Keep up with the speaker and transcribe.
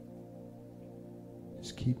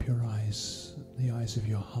Just keep your eyes, the eyes of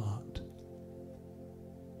your heart,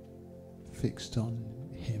 fixed on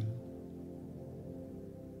Him,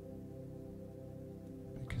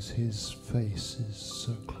 because His face is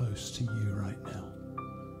so close to you right now.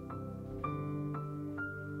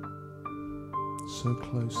 So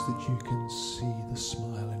close that you can see the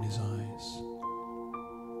smile in His eyes.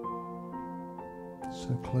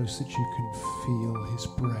 So close that you can feel His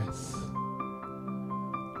breath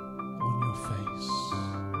on your face.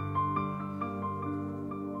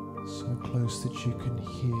 So close that you can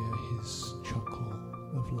hear His chuckle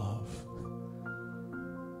of love.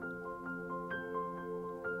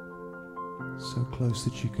 So close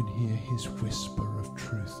that you can hear His whisper of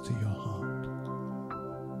truth to your heart.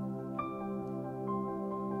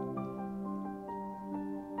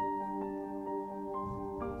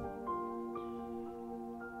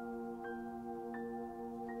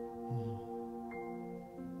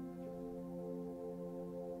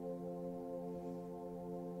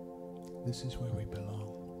 This is where we belong.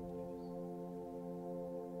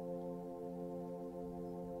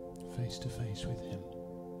 Face to face with Him.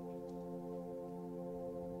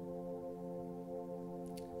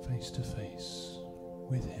 Face to face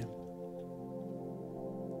with Him.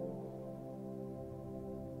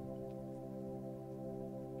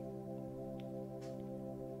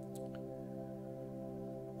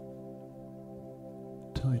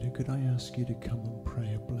 Tida, could I ask you to come and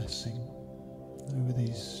pray a blessing over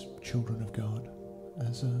these children of God,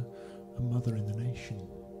 as a mother in the nation,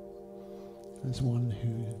 as one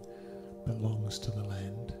who belongs to the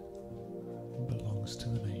land and belongs to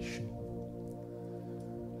the nation,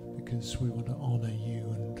 because we want to honor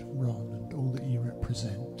you and Ron and all that you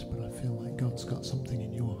represent, but I feel like God's got something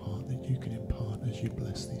in your heart that you can impart as you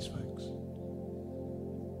bless these folks.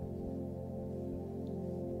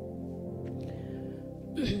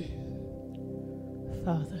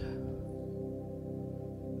 Father,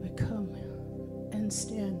 come and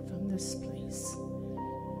stand from this place,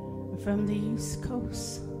 from the East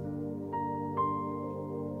Coast,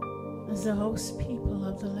 as the host people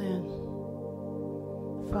of the land.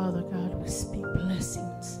 Father God, we speak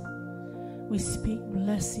blessings. We speak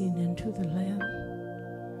blessing into the land.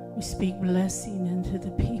 We speak blessing into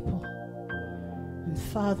the people. And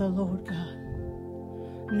Father, Lord God,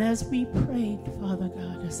 and as we prayed, Father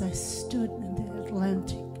God, as I stood in the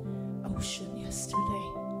Atlantic Ocean yesterday,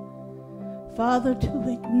 Father, to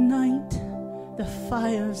ignite the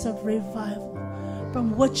fires of revival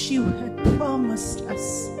from what you had promised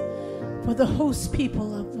us for the host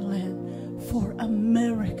people of the land, for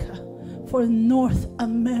America, for North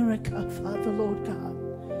America, Father, Lord God,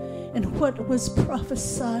 and what was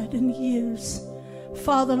prophesied in years,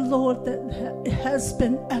 Father, Lord, that has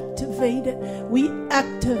been activated. We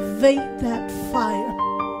activate that fire,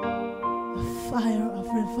 a fire of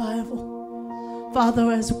revival.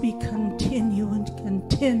 Father, as we continue and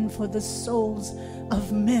contend for the souls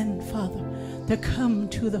of men, Father, to come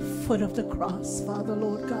to the foot of the cross, Father,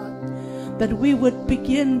 Lord God, that we would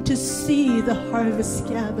begin to see the harvest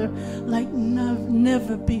gather like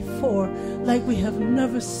never before, like we have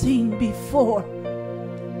never seen before.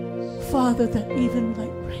 Father, that even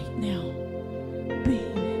like right now,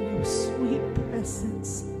 being in your sweet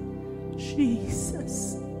presence,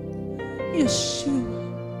 Jesus, Yeshua,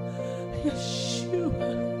 Yeshua,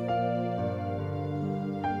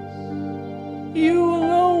 you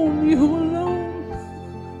alone, you alone.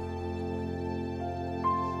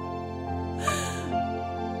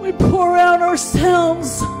 We pour out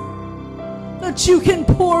ourselves that you can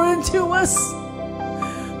pour into us,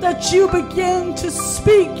 that you begin to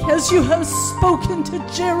speak as you have spoken to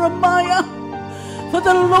Jeremiah. For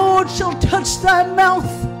the Lord shall touch thy mouth,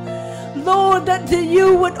 Lord, that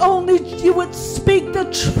you would speak the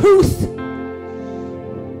truth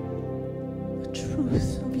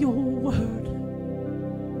of your word,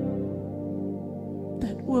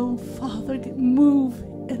 that will, Father, move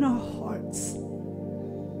in our hearts,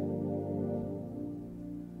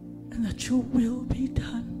 and that your will be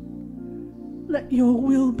done. Let your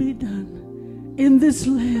will be done in this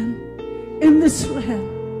land, in this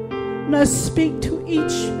land. And I speak to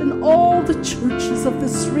each and all the churches of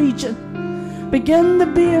this region. Begin to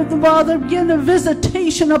be the Father, begin a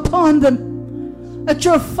visitation upon them. Let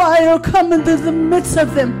your fire come into the midst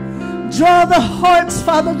of them. Draw the hearts,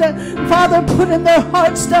 Father, Father, put in their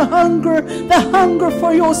hearts the hunger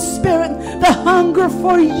for your spirit, the hunger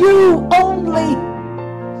for you only.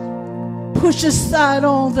 Push aside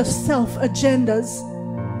all the self-agendas,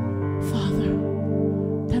 Father,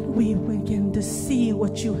 that we begin to see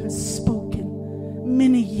what you have spoken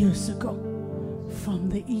many years ago from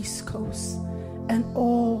the East Coast and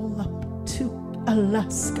all up to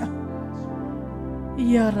Alaska.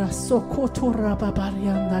 Yara sokotora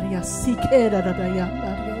babariandaria sikera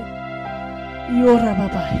dayandaria. Yora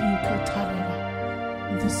babahinka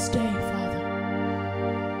tarara. This day, Father,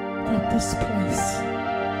 from this place,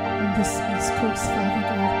 on this East Coast, Father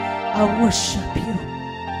God, I worship you.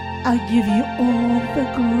 I give you all the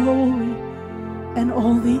glory and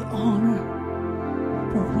all the honor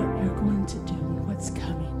for what you're going to do and what's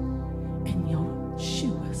coming. In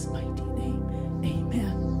Yeshua's mighty name,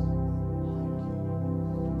 amen.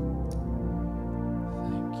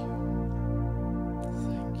 Thank you.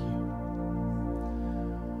 Thank you.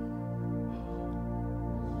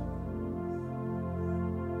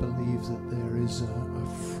 Believe that there is a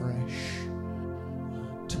fresh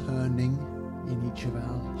turning in each of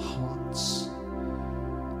our hearts,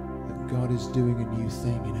 that God is doing a new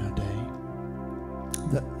thing in our day,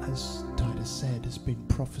 that, as Titus said, has been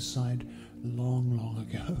prophesied long, long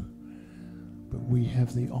ago. But we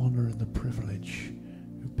have the honor and the privilege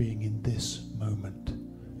of being in this moment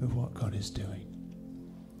of what God is doing.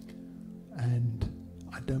 And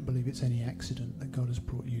I don't believe it's any accident that God has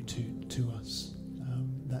brought you to us.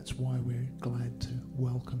 That's why we're glad to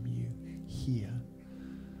welcome you here.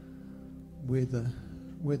 We're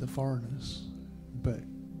the foreigners, but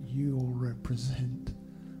you all represent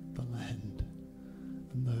the land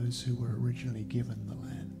and those who were originally given the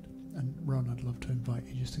land. And Ron, I'd love to invite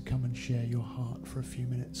you just to come and share your heart for a few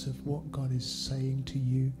minutes of what God is saying to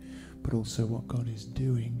you, but also what God is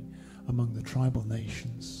doing among the tribal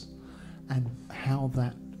nations and how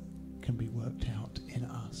that can be worked out in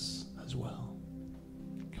us as well.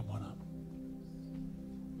 Come on up.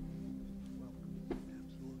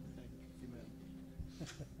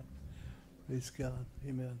 Praise God.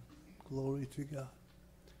 Amen. Glory to God.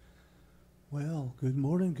 Well, good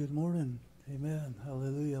morning. Good morning. Amen.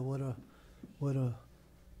 Hallelujah. What a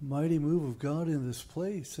mighty move of God in this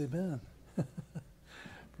place. Amen.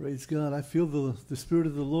 Praise God. I feel the Spirit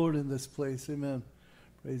of the Lord in this place. Amen.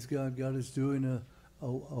 Praise God. God is doing a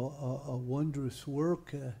wondrous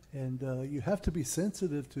work, and you have to be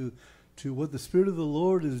sensitive to what the Spirit of the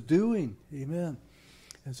Lord is doing. Amen.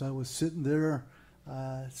 As I was sitting there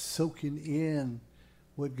soaking in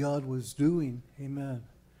what God was doing, amen,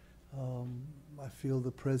 I feel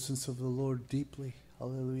the presence of the Lord deeply.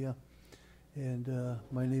 Hallelujah. And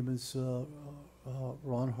my name is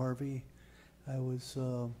Ron Harvey.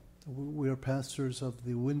 We are pastors of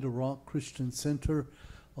the Window Rock Christian Center,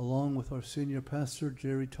 along with our senior pastor,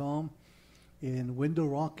 Jerry Tom, in Window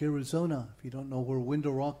Rock, Arizona. If you don't know where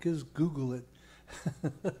Window Rock is, Google it.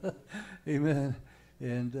 Amen.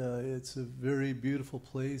 And it's a very beautiful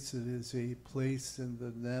place. It is a place in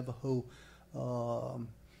the Navajo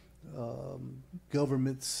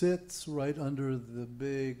government sits right under the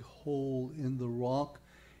big hole in the rock.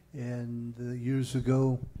 And years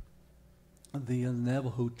ago, the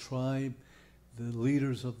Navajo tribe, the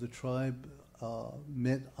leaders of the tribe,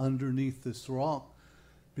 met underneath this rock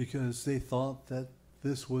because they thought that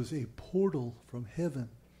this was a portal from heaven,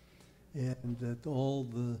 and that all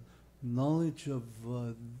the knowledge of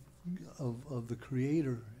the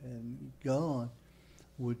Creator and God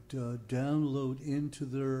would download into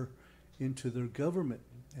their government.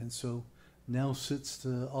 And so now sits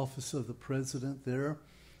the office of the president there,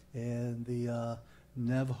 and the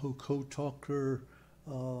Navajo Code Talker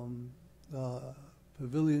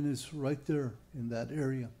pavilion is right there in that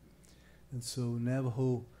area. And so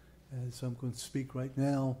Navajo, as I'm going to speak right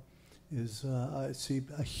now, is I see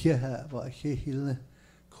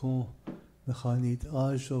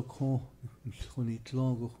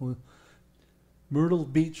Myrtle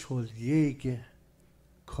Beach was yege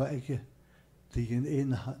kwaige digin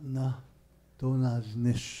in hatna donald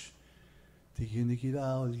nish digin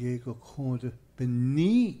gidal yego konde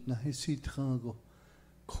beni na hisi trango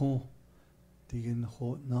kon digin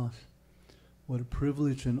hot not. What a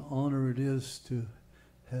privilege and honor it is to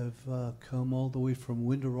have come all the way from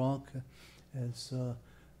Window Rock as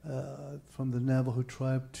from the Navajo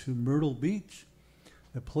tribe to Myrtle Beach,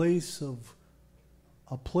 a place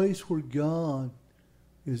where God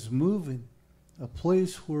is moving, a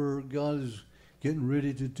place where God is getting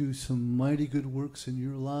ready to do some mighty good works in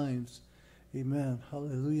your lives. Amen.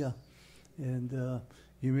 Hallelujah. And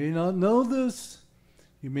you may not know this,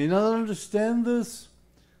 you may not understand this,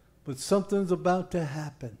 but something's about to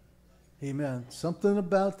happen. Amen. Something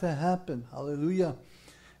about to happen. Hallelujah.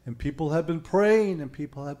 And people have been praying, and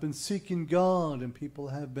people have been seeking God, and people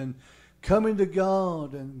have been coming to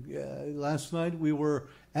God. And last night we were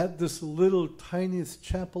at this little tiniest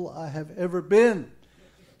chapel I have ever been.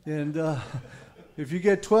 And if you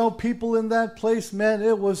get 12 people in that place, man,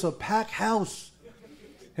 it was a packed house.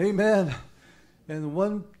 Amen. and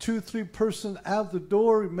 1, 2, 3 person out the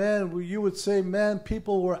door, man, you would say, man,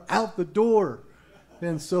 people were out the door.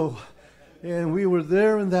 And so, and we were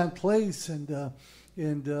there in that place, and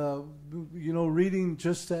you know, reading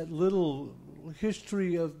just that little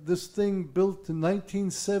history of this thing built in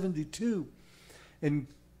 1972, and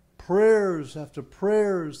prayers after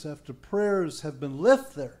prayers after prayers have been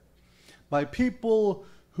left there by people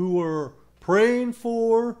who were praying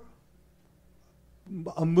for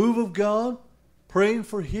a move of God, praying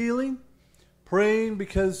for healing, praying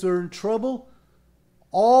because they're in trouble.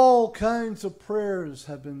 All kinds of prayers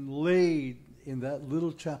have been laid in that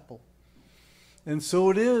little chapel. And so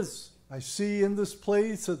it is. I see in this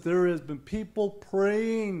place that there has been people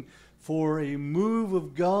praying for a move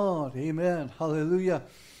of God. Amen. Hallelujah.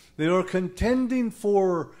 They are contending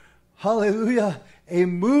for, hallelujah, a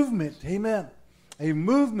movement. Amen. A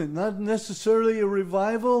movement, not necessarily a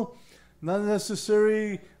revival, not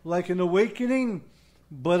necessarily like an awakening,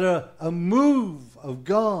 but a move of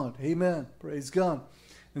God. Amen. Praise God.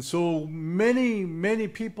 And so many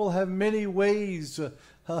people have many ways.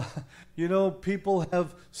 You know, people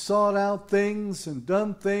have sought out things and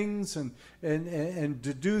done things and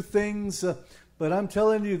to do things. But I'm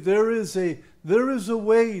telling you, there is a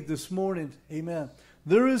way this morning. Amen.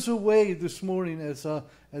 There is a way this morning as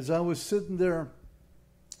I was sitting there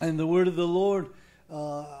and the word of the Lord,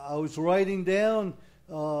 I was writing down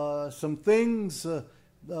some things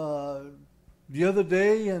the other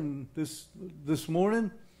day and this morning.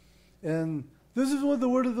 And this is what the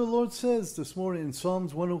word of the Lord says this morning in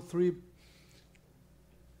Psalms 103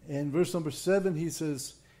 and verse number 7. He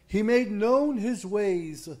says, He made known His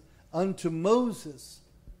ways unto Moses,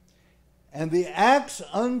 and the acts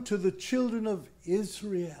unto the children of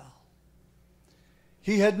Israel.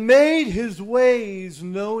 He had made His ways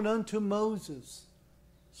known unto Moses,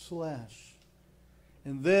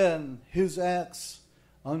 and then His acts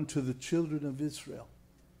unto the children of Israel.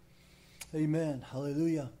 Amen.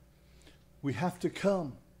 Hallelujah. We have to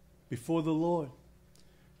come before the Lord.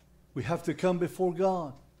 We have to come before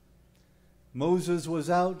God. Moses was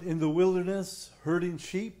out in the wilderness herding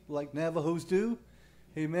sheep like Navajos do.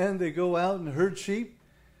 Amen. They go out and herd sheep.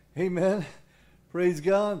 Amen. Praise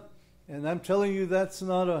God. And I'm telling you, that's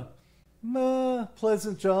not a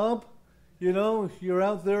pleasant job. You know, you're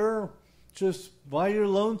out there just by your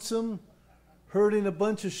lonesome herding a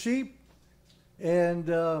bunch of sheep. And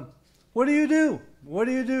what do you do? What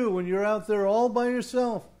do you do when you're out there all by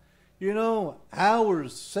yourself? You know,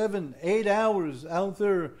 hours, 7, 8 hours out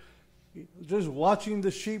there just watching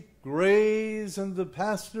the sheep graze and the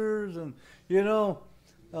pastures. And, you know,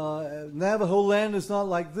 Navajo land is not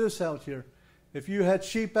like this out here. If you had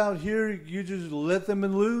sheep out here, you just let them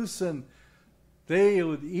loose and they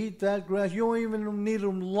would eat that grass. You don't even need a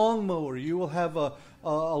lawnmower. You will have a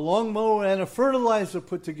lawnmower and a fertilizer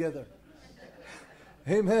put together.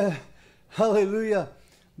 Amen. Hallelujah.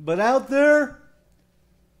 But out there,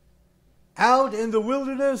 out in the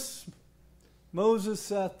wilderness, Moses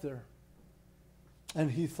sat there and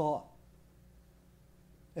he thought.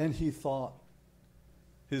 And he thought.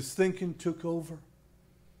 His thinking took over.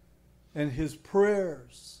 And his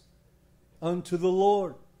prayers unto the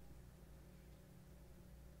Lord.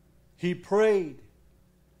 He prayed.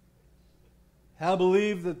 I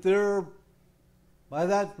believe that there, by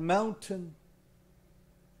that mountain,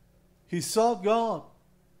 he sought God.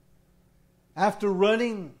 After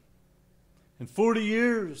running in 40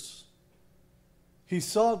 years, he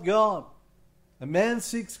sought God. A man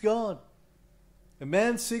seeks God. A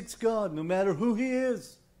man seeks God no matter who he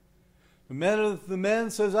is. No matter if the man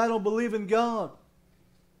says, I don't believe in God.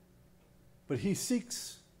 But he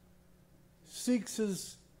seeks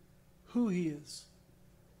who he is.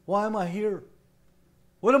 Why am I here?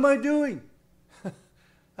 What am I doing?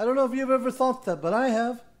 I don't know if you've ever thought that, but I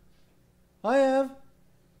have. I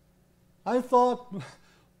thought,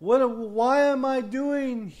 why am I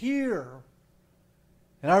doing here?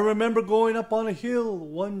 And I remember going up on a hill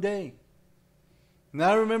one day. And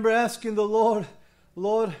I remember asking the Lord,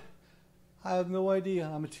 Lord, I have no idea.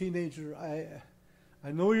 I'm a teenager.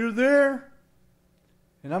 I know you're there.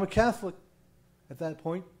 And I'm a Catholic at that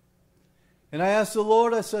point. And I asked the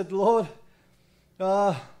Lord, I said, Lord,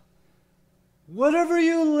 whatever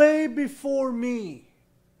you lay before me,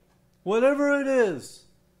 whatever it is,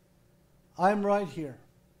 I'm right here.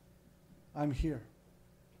 I'm here.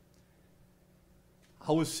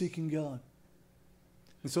 I was seeking God.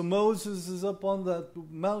 And so Moses is up on that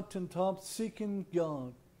mountaintop seeking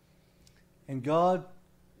God. And God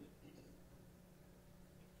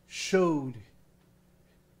showed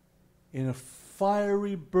in a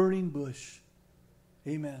fiery burning bush.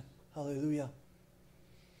 Amen. Hallelujah.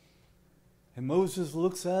 And Moses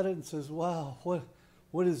looks at it and says, wow,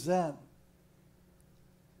 what is that?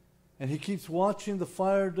 And he keeps watching. The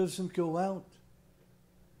fire doesn't go out.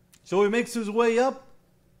 So he makes his way up.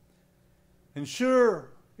 And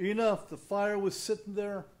sure enough, the fire was sitting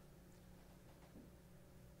there.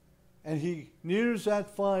 And he nears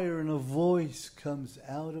that fire and a voice comes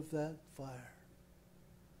out of that fire.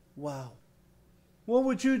 Wow. What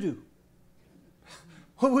would you do?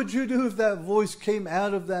 What would you do if that voice came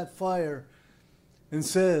out of that fire and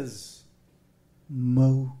says,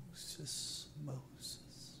 Moses, Moses,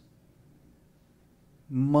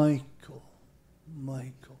 Michael,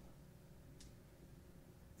 Michael,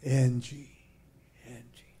 Angie,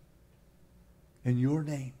 Angie, in your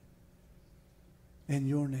name, in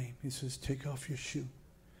your name. He says, take off your shoe.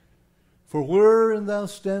 For wherein thou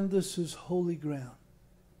standest is holy ground.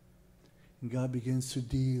 And God begins to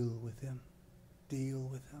deal with him. Deal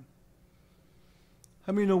with him.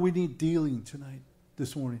 How many know we need dealing tonight,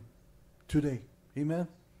 this morning, today? Amen?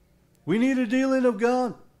 We need a dealing of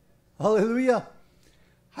God. Hallelujah.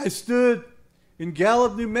 I stood in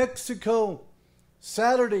Gallup, New Mexico,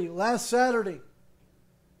 last Saturday.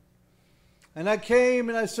 And I came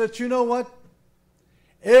and I said, you know what?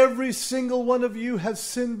 Every single one of you has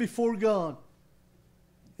sinned before God.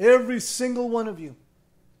 Every single one of you.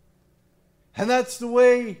 And that's the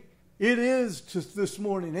way it is this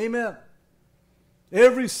morning. Amen.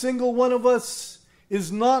 Every single one of us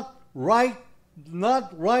is not right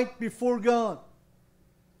before God.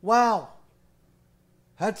 Wow.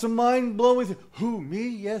 That's a mind-blowing thing. Who? Me?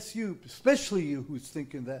 Yes, you. Especially you who's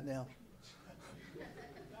thinking that now.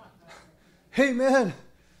 Amen.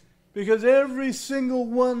 Because every single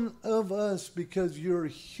one of us, because you're a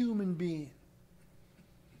human being,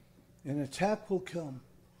 an attack will come.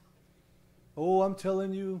 Oh, I'm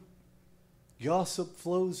telling you, gossip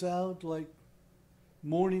flows out like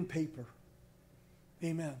morning paper.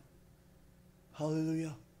 Amen.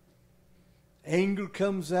 Hallelujah. Anger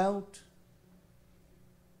comes out.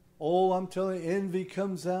 Oh, I'm telling you, envy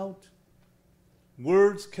comes out.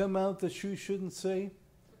 Words come out that you shouldn't say.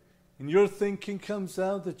 And your thinking comes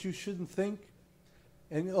out that you shouldn't think.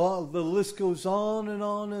 And the list goes on and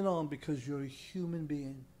on and on because you're a human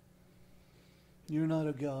being. You're not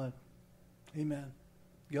a God. Amen.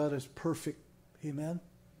 God is perfect. Amen.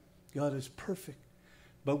 God is perfect.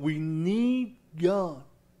 But we need God.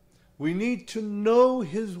 We need to know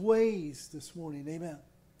His ways this morning. Amen.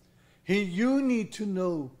 You need to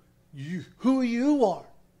know who you are.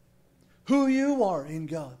 Who you are in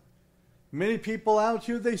God. Many people out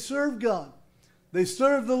here, they serve God. They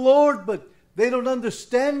serve the Lord, but they don't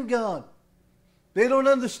understand God. They don't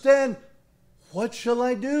understand, what shall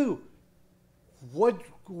I do? What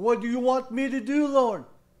do you want me to do, Lord?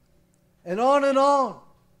 And on and on.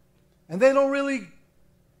 And they don't really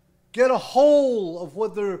get a hold of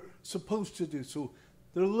what they're supposed to do. So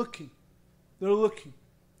they're looking. They're looking.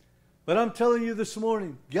 But I'm telling you this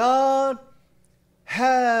morning, God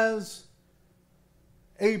has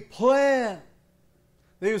a plan.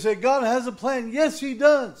 They say, God has a plan. Yes, He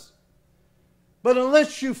does. But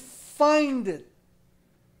unless you find it,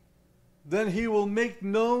 then He will make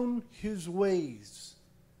known His ways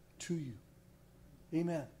to you.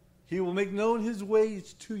 Amen. He will make known His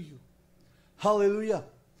ways to you. Hallelujah.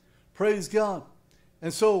 Praise God.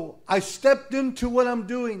 And so I stepped into what I'm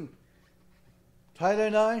doing. Tyler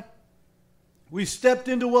and I, we stepped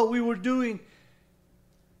into what we were doing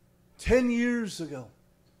 10 years ago.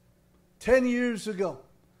 10 years ago.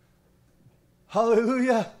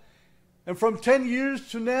 Hallelujah. And from 10 years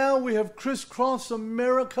to now, we have crisscrossed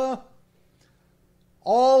America,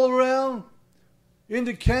 all around,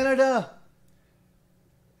 into Canada.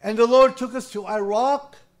 And the Lord took us to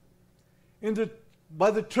Iraq, by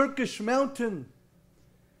the Turkish mountain.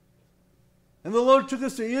 And the Lord took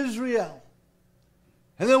us to Israel.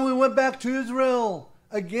 And then we went back to Israel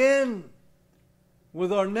again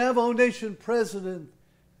with our Navajo Nation president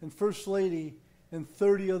and First Lady and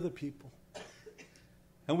 30 other people.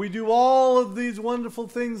 And we do all of these wonderful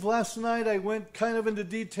things. Last night I went kind of into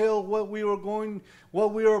detail what we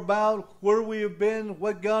were about, where we have been,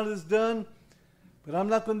 what God has done. But I'm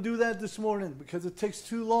not going to do that this morning because it takes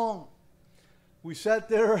too long. We sat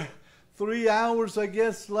there 3 hours, I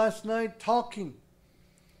guess, last night talking.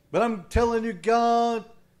 But I'm telling you, God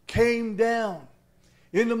came down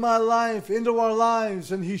into my life, into our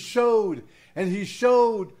lives, and He showed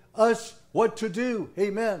us what to do.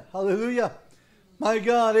 Amen. Hallelujah. My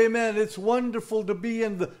God, amen. It's wonderful to be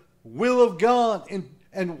in the will of God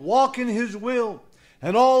and walk in His will.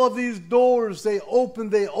 And all of these doors, they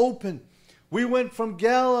open. We went from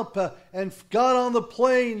Gallup and got on the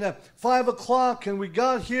plane at 5 o'clock, and we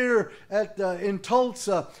got here in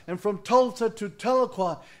Tulsa, and from Tulsa to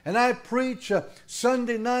Tahlequah. And I preach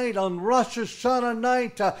Sunday night on Rosh Hashanah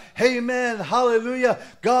night. Amen. Hallelujah.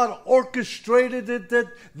 God orchestrated it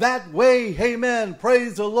that way. Amen.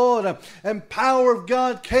 Praise the Lord. And power of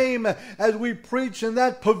God came as we preached in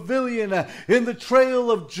that pavilion in the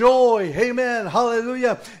Trail of Joy. Amen.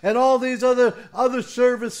 Hallelujah. And all these other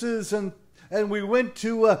services, and we went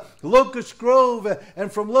to Locust Grove,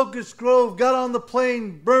 and from Locust Grove got on the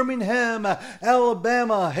plane, Birmingham,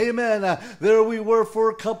 Alabama. Amen. There we were for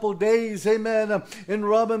a couple days. Amen. In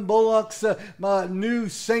Robin Bullock's new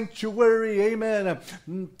sanctuary. Amen.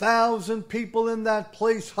 1,000 people in that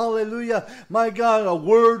place. Hallelujah. My God, a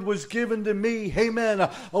word was given to me. Amen.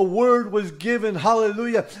 A word was given.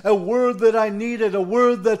 Hallelujah. A word that I needed. A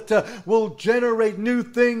word that will generate new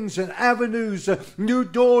things and avenues. New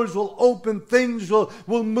doors will open. Things will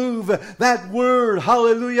move. That word,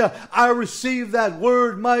 hallelujah, I received that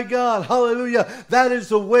word, my God, hallelujah. That is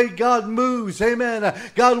the way God moves. Amen.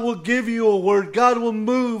 God will give you a word. God will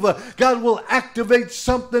move. God will activate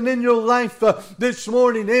something in your life this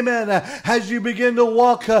morning. Amen. As you begin to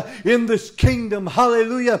walk in this kingdom.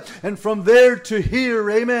 Hallelujah. And from there to here.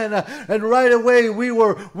 Amen. And right away we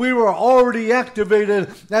were already activated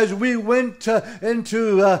as we went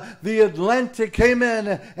into the Atlantic.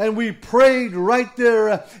 Amen. And we prayed right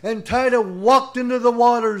there, and Tida walked into the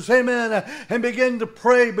waters, amen, and began to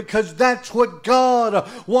pray, because that's what God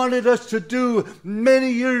wanted us to do many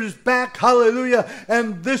years back. Hallelujah.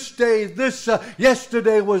 And this day,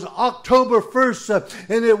 yesterday was October 1st,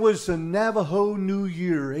 and it was the Navajo New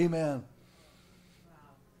Year. Amen.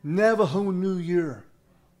 Navajo New Year.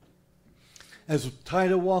 As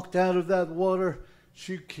Tida walked out of that water,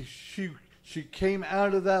 she came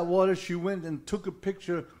out of that water. She went and took a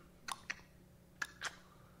picture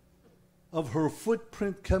of her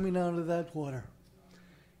footprint coming out of that water.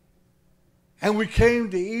 And we came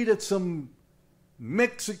to eat at some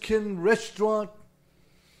Mexican restaurant.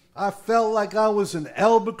 I felt like I was in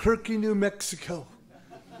Albuquerque, New Mexico,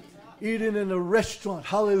 eating in a restaurant.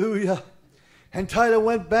 Hallelujah. And Tida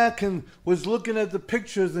went back and was looking at the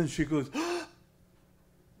pictures, and she goes,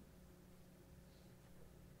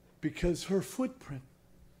 because her footprint,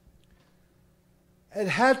 it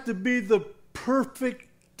had to be the perfect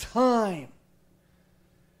time.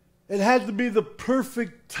 It had to be the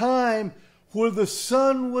perfect time where the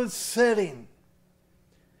sun was setting,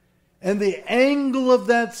 and the angle of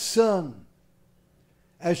that sun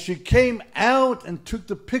as she came out and took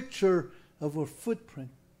the picture of her footprint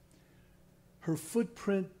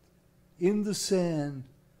in the sand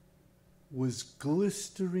was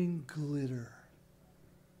glistering glitter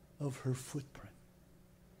of her footprint.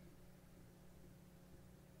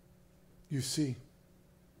 You see,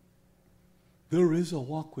 there is a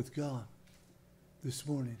walk with God this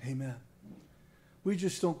morning. Amen. We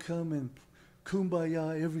just don't come and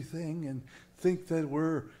kumbaya everything and think that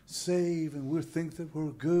we're saved, and we think that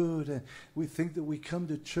we're good, and we think that we come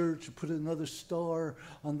to church and put another star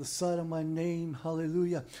on the side of my name.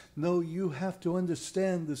 Hallelujah. No, you have to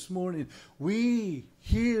understand this morning, we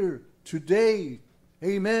here today,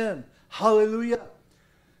 amen, hallelujah.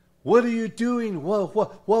 What are you doing?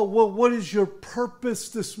 What is your purpose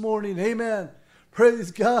this morning? Amen.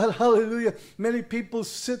 Praise God. Hallelujah. Many people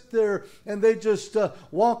sit there and they just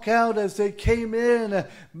walk out as they came in.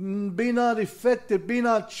 Be not affected. Be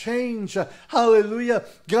not changed. Hallelujah.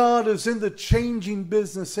 God is in the changing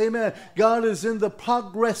business. Amen. God is in the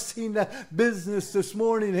progressing business this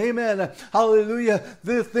morning. Amen. Hallelujah.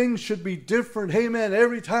 The things should be different. Amen.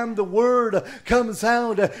 Every time the word comes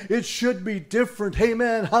out, it should be different.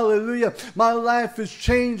 Amen. Hallelujah. My life has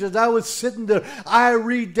changed as I was sitting there. I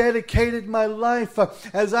rededicated my life.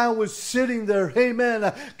 As I was sitting there,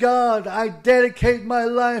 amen. God, I dedicate my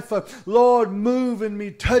life. Lord, move in me,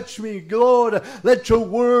 touch me. Lord, let your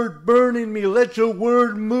word burn in me. Let your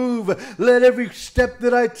word move. Let every step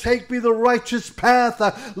that I take be the righteous path.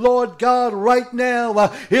 Lord God, right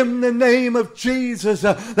now, in the name of Jesus,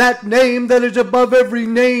 that name that is above every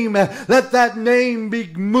name, let that name be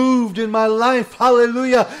moved in my life.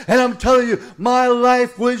 Hallelujah. And I'm telling you, my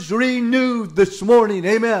life was renewed this morning.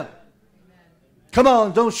 Amen. Come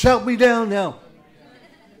on, don't shout me down now.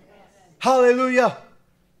 Hallelujah.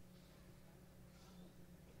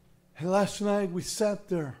 And last night we sat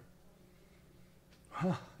there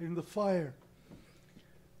in the fire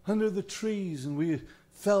under the trees, and we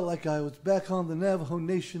felt like I was back on the Navajo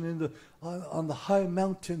Nation on the high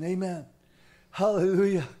mountain. Amen.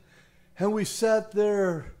 Hallelujah. And we sat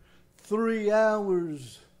there 3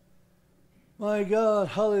 hours. My God,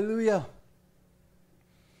 hallelujah.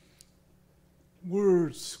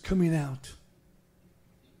 words coming out.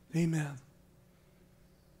 Amen.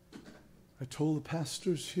 I told the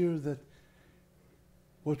pastors here that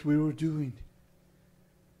what we were doing,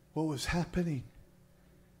 what was happening,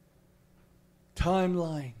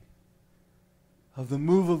 timeline of the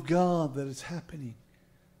move of God that is happening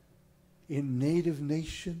in native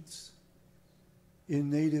nations,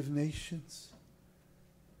 in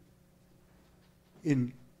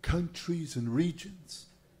countries and regions.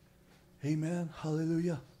 Amen.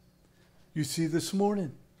 Hallelujah. You see this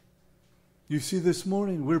morning,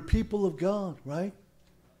 we're people of God, right?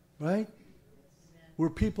 Right? We're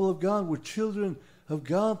people of God. We're children of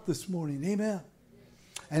God this morning. Amen.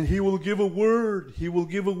 And He will give a word. He will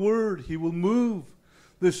give a word. He will move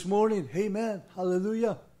this morning. Amen.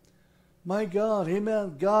 Hallelujah. My God.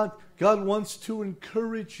 Amen. God wants to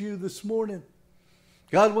encourage you this morning.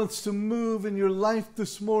 God wants to move in your life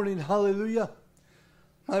this morning. Hallelujah.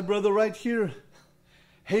 My brother right here.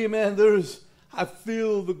 Amen. I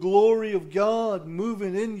feel the glory of God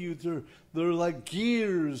moving in you. They're like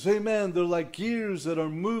gears. Amen. They're like gears that are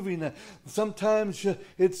moving. Sometimes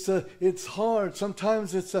it's hard.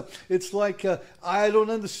 Sometimes it's like I don't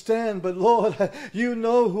understand. But Lord, you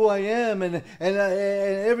know who I am. And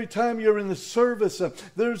every time you're in the service,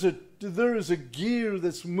 there is a gear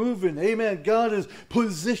that's moving. Amen. God is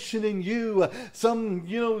positioning you.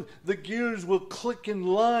 The gears will click in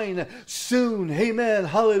line soon. Amen.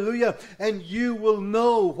 Hallelujah. And you will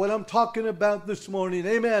know what I'm talking about this morning.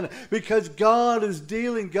 Amen. Because God is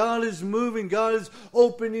dealing. God is moving. God is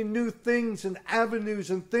opening new things and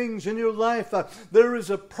avenues and things in your life. There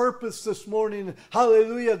is a purpose this morning.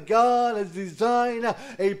 Hallelujah. God has designed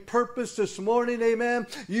a purpose this morning. Amen.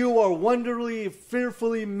 You are wonderfully,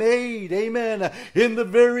 fearfully made. Amen. In the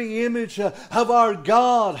very image of our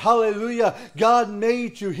God. Hallelujah. God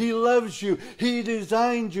made you. He loves you. He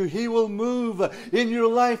designed you. He will move in your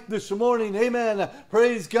life this morning. Amen.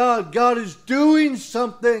 Praise God. God is doing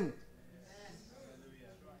something.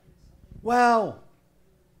 Wow.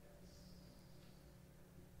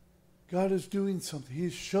 God is doing something.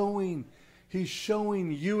 He's showing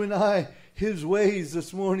you and I His ways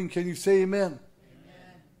this morning. Can you say amen?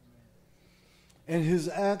 And His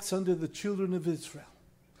acts unto the children of Israel.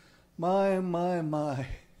 My.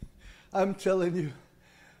 I'm telling you,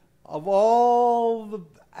 of all the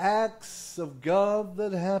acts of God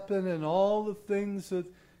that happen and all the things that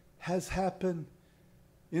has happened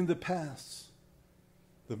in the past,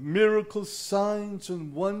 the miracles, signs,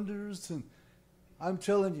 and wonders, and I'm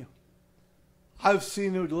telling you, I've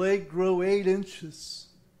seen a leg grow 8 inches.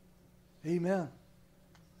 Amen.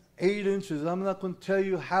 8 inches. I'm not going to tell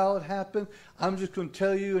you how it happened. I'm just going to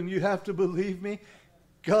tell you, and you have to believe me.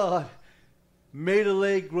 God made a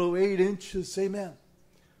leg grow 8 inches. Amen.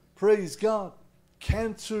 Praise God.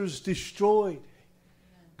 Cancers destroyed.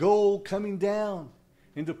 Gold coming down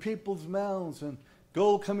into people's mouths and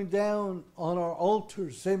gold coming down on our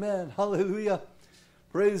altars. Amen. Hallelujah.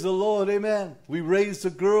 Praise the Lord. Amen. We raised a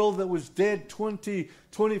girl that was dead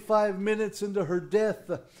 25 minutes into her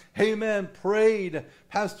death. Amen. Prayed.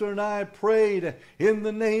 Pastor and I prayed in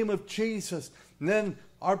the name of Jesus. And then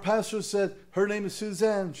our pastor said, her name is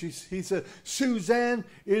Suzanne. He said, Suzanne,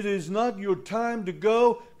 it is not your time to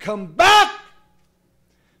go. Come back.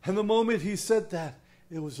 And the moment he said that,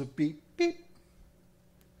 it was a beep, beep,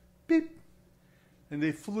 beep. And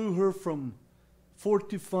they flew her from Fort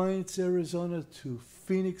Defiance, Arizona to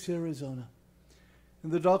Phoenix, Arizona.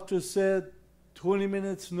 And the doctor said, 20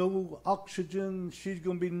 minutes, no oxygen. She's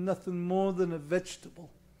going to be nothing more than a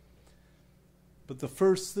vegetable. But the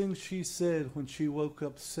first thing she said when she woke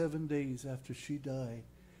up 7 days after she died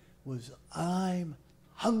was, I'm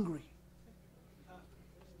hungry.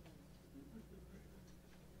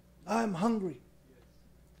 I'm hungry.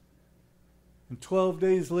 And 12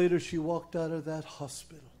 days later, she walked out of that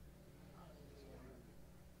hospital.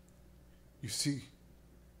 You see,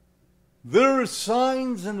 there are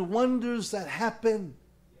signs and wonders that happen.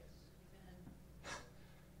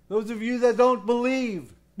 Those of you that don't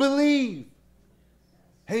believe, believe.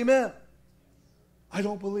 Amen. I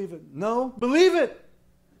don't believe it. No, believe it.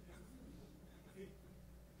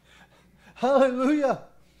 Hallelujah.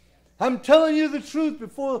 I'm telling you the truth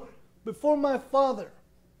before my Father.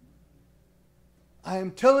 I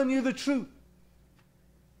am telling you the truth.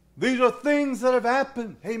 These are things that have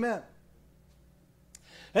happened. Amen.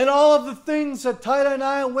 And all of the things that Tida and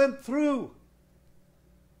I went through.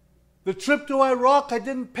 The trip to Iraq, I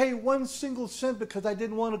didn't pay 1 single cent because I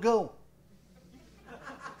didn't want to go.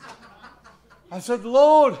 I said,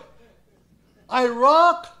 Lord,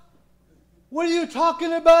 Iraq? What are you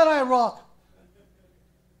talking about, Iraq?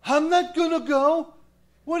 I'm not going to go.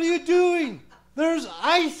 What are you doing? There's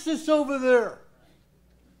ISIS over there.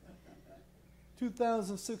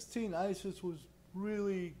 2016, ISIS was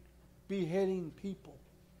really beheading people.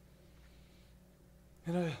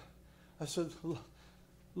 And I said,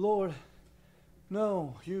 Lord,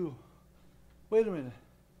 no, you, wait a minute.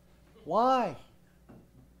 Why?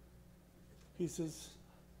 He says,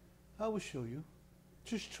 I will show you.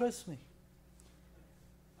 Just trust me.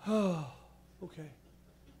 Oh, okay.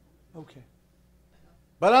 Okay.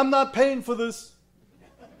 But I'm not paying for this.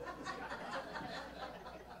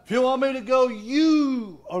 If you want me to go,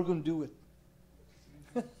 you are going to do it.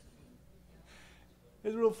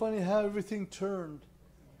 It's real funny how everything turned.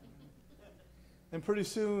 And pretty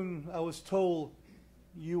soon I was told,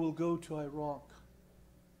 you will go to Iraq.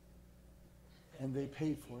 And they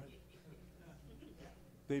paid for it.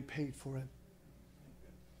 They paid for it.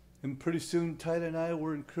 And pretty soon Tyler and I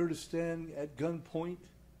were in Kurdistan at gunpoint.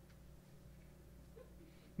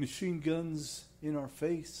 Machine guns in our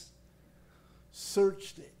face.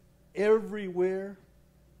 Searched everywhere.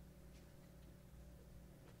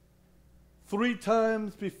 3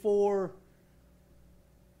 times before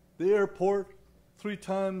the airport, 3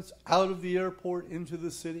 times out of the airport into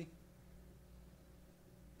the city.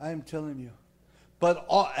 I am telling you. But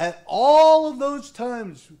at all of those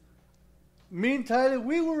times, me and Tyler,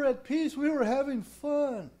 we were at peace. We were having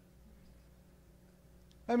fun.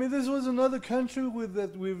 I mean, this was another country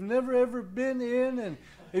that we've never ever been in, and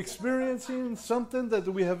experiencing something that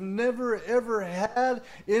we have never ever had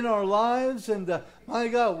in our lives. And my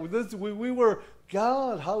God, we were,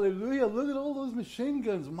 God, hallelujah, look at all those machine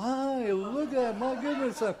guns. Look at, my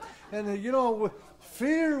goodness. And you know,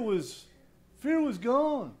 fear was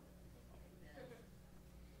gone.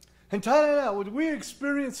 And Tyler and I, we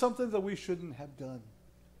experienced something that we shouldn't have done.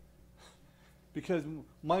 Because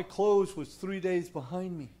my clothes was 3 days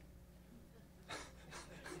behind me.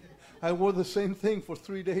 I wore the same thing for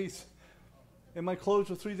 3 days. And my clothes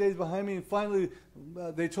were 3 days behind me. And finally,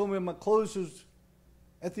 they told me my clothes was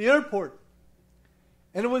at the airport.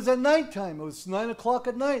 And it was at nighttime. It was 9 o'clock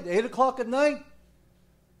at night, 8 o'clock at night.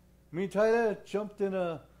 Me and Tyler jumped in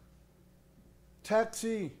a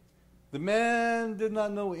taxi. The man did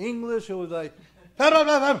not know English. It was like,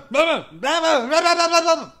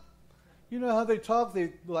 you know how they talk?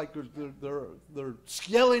 They like they're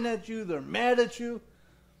yelling at you. They're mad at you.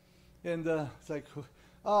 And it's like,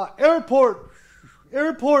 airport.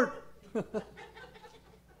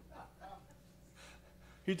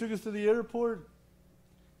 He took us to the airport,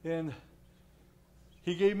 and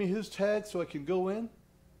he gave me his tag so I can go in.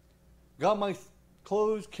 Got my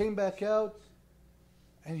clothes, came back out,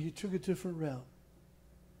 and he took a different route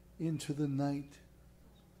into the night.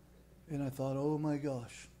 And I thought, oh my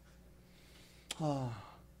gosh.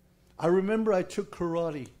 I remember I took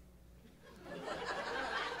karate.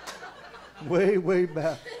 way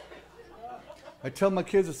back. I tell my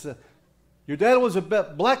kids, I said, your dad was a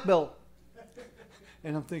black belt.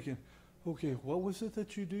 And I'm thinking, okay, what was it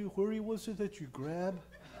that you do? Where was it that you grab?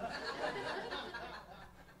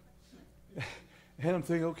 And I'm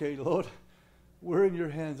thinking, okay, Lord, we're in your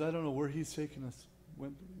hands. I don't know where he's taking us.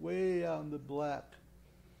 Went way out in the black.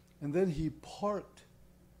 And then he parked.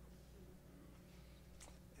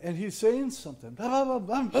 And he's saying something. I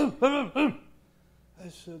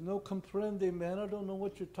said, no comprende, man. I don't know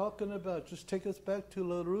what you're talking about. Just take us back to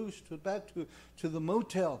La Rouge, back to the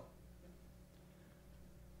motel.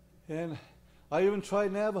 And I even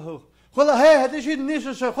tried Navajo.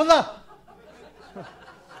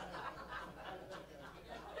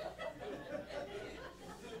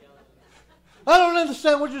 I don't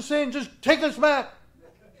understand what you're saying. Just take us back.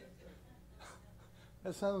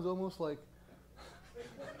 That sounds almost like...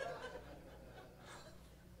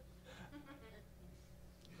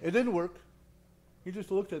 It didn't work. He just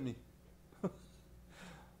looked at me.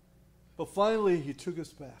 But finally, he took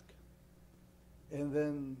us back. And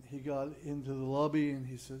then he got into the lobby and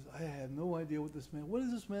he says, I have no idea what is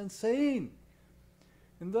this man saying?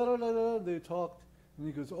 And they talked. And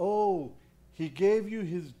he goes, oh, he gave you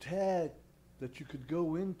his tag that you could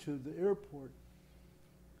go into the airport.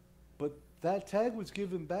 But that tag was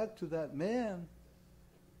given back to that man.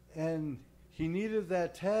 And he needed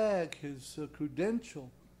that tag, his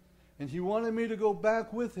credential. And he wanted me to go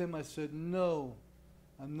back with him. I said, no,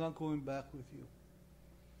 I'm not going back with you.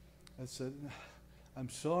 I said, I'm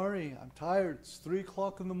sorry, I'm tired. It's 3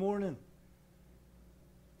 o'clock in the morning.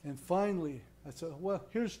 And finally, I said, well,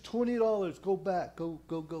 here's $20. Go back.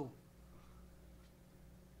 Go.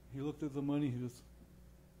 He looked at the money. He goes,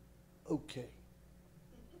 okay.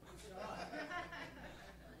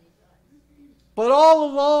 But all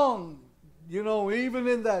along, you know, even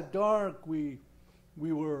in that dark, we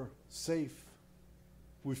were safe.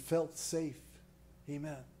 we felt safe.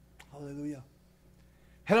 Amen. Hallelujah.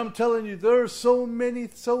 And I'm telling you, there are so many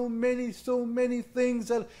things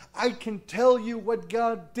that I can tell you what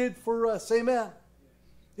God did for us. Amen.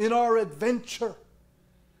 In our adventure.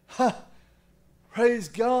 Praise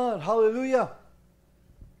God. Hallelujah.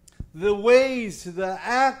 The ways, the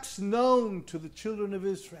acts known to the children of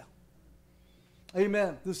Israel.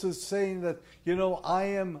 Amen. This is saying that, I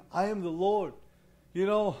am the Lord.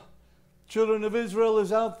 Children of Israel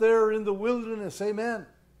is out there in the wilderness. Amen.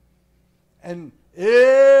 And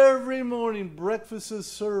every morning breakfast is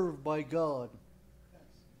served by God.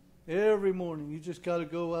 Every morning. You just got to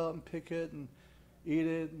go out and pick it and eat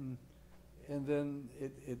it. And then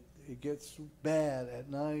it gets bad at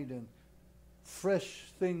night. And fresh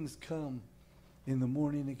things come in the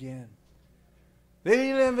morning again. They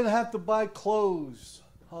didn't even have to buy clothes.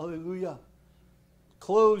 Hallelujah.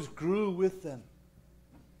 Clothes grew with them.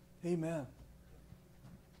 Amen.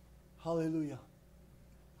 Hallelujah.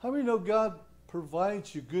 How many know God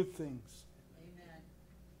provides you good things? Amen.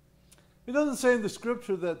 It doesn't say in the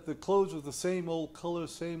scripture that the clothes are the same old color,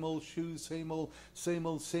 same old shoes, same old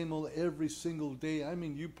every single day. I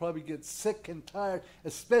mean, you probably get sick and tired,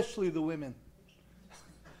 especially the women.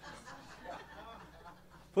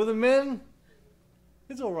 For the men,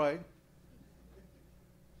 it's all right.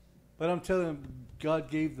 But I'm telling them,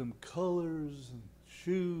 God gave them colors and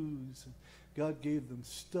shoes. And God gave them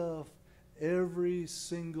stuff every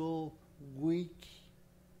single week.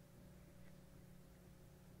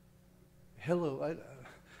 Hello.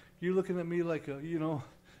 You're looking at me like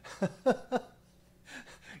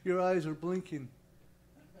your eyes are blinking.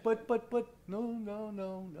 But,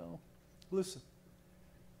 no. Listen.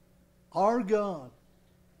 Our God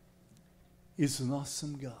is an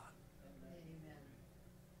awesome God. Amen.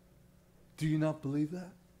 Do you not believe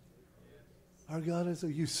that? Our God is,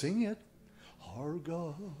 you sing it. Our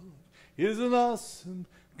God is an awesome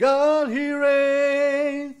God. He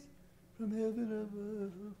reigns from heaven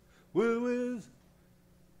above. With.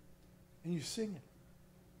 And you sing it.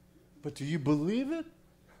 But do you believe it?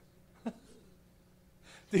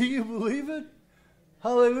 Do you believe it?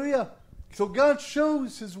 Hallelujah. So God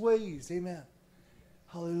shows his ways. Amen.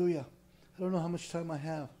 Hallelujah. I don't know how much time I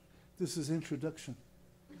have. This is introduction.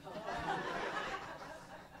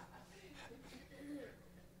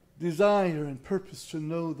 Desire and purpose to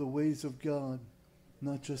know the ways of God,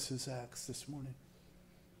 not just his acts this morning.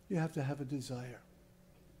 You have to have a desire.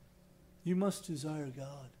 You must desire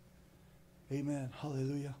God. Amen.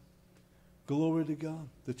 Hallelujah. Glory to God.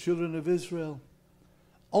 The children of Israel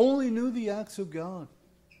only knew the acts of God.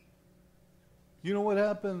 You know what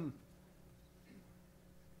happened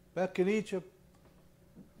back in Egypt?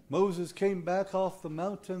 Moses came back off the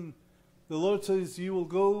mountain. The Lord says, you will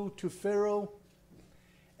go to Pharaoh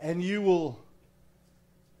and you will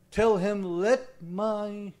tell him, let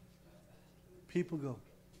my people go.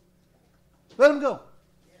 Let them go.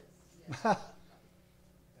 Yes.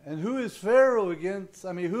 And who is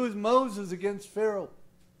who is Moses against Pharaoh?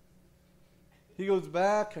 He goes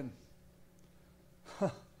back and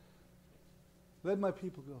let my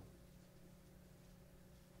people go.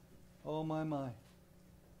 Oh, my.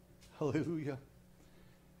 Hallelujah.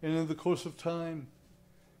 And in the course of time,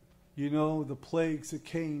 the plagues that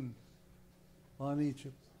came on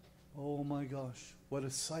Egypt. Oh, my gosh. What a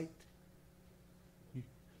sight.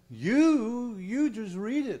 You just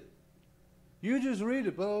read it. You just read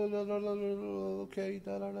it. Okay.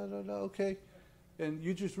 Okay. And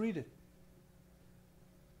you just read it.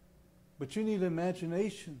 But you need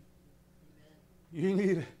imagination.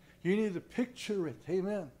 Amen. You need to picture it.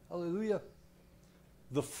 Amen. Hallelujah.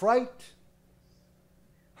 The fright.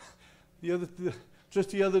 Just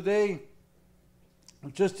the other day,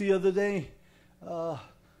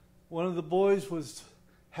 one of the boys was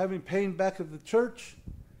having pain back at the church.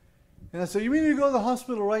 And I said, you mean you go to the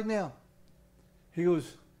hospital right now? He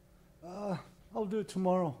goes, I'll do it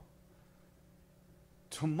tomorrow.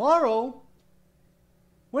 Tomorrow?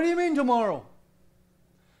 What do you mean tomorrow?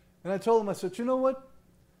 And I told him, I said, you know what?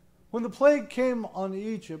 When the plague came on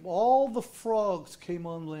Egypt, all the frogs came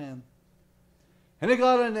on land. And it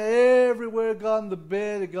got in everywhere. It got in the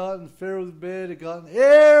bed. It got in Pharaoh's bed. It got in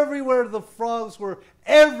everywhere. The frogs were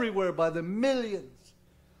everywhere by the millions.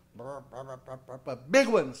 Big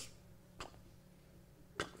ones.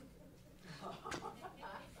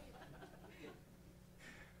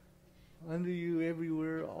 Under you,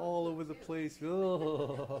 everywhere, all over the place.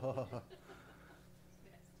 Oh.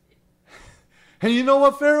 And you know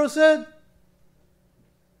what Pharaoh said?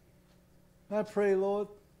 I pray, Lord,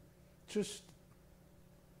 just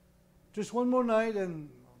one more night and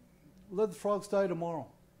let the frogs die tomorrow.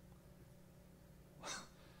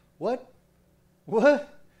 What?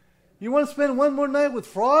 What? You want to spend one more night with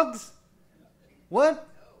frogs? What?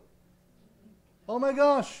 Oh my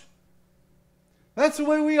gosh. That's the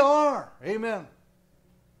way we are. Amen.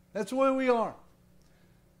 That's the way we are.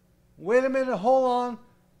 Wait a minute, hold on.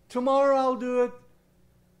 Tomorrow I'll do it.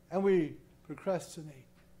 And we procrastinate.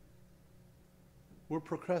 We're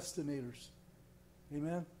procrastinators.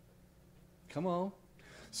 Amen. Come on.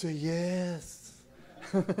 Say yes.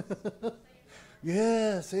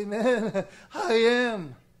 Yes, amen. I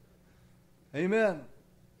am. Amen.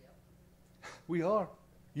 We are.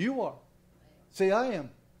 You are. Say I am.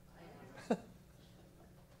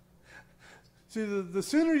 See, the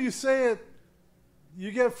sooner you say it, you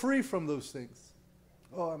get free from those things.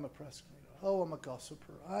 Oh, I'm a procrastinator. Oh, I'm a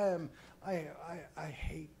gossiper.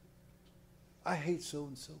 I hate so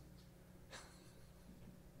and so.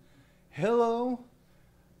 Hello.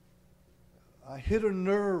 I hit a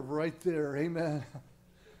nerve right there. Amen.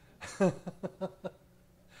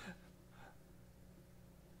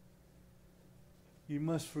 You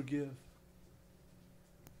must forgive.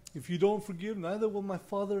 If you don't forgive, neither will my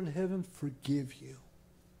Father in heaven forgive you.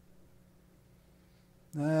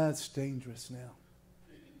 That's dangerous now.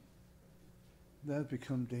 That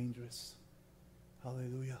become dangerous.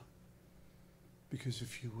 Hallelujah. Because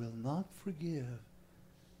if you will not forgive,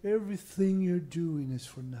 everything you're doing is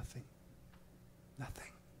for nothing.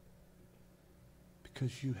 Nothing.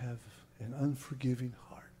 Because you have an unforgiving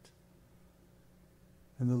heart.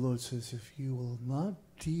 And the Lord says, if you will not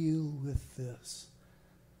deal with this,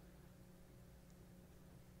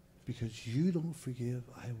 because you don't forgive,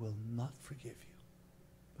 I will not forgive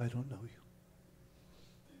you. I don't know you.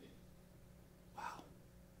 Wow.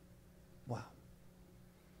 Wow.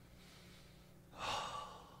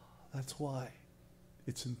 That's why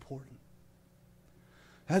it's important.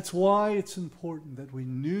 That's why it's important that we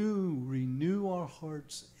renew our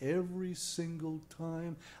hearts every single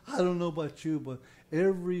time. I don't know about you, but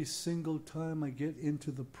every single time I get into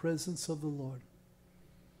the presence of the Lord.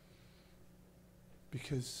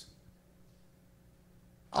 Because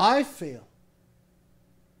I fail.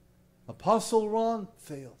 Apostle Ron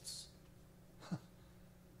fails.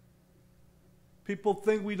 People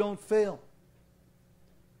think we don't fail.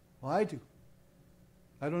 Well, I do.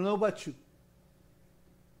 I don't know about you.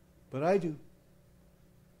 But I do.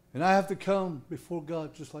 And I have to come before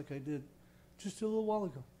God just like I did just a little while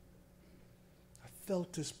ago. I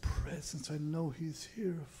felt His presence. I know He's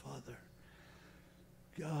here, Father.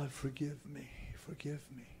 God, forgive me. Forgive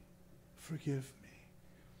me. Forgive me.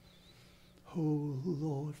 Oh,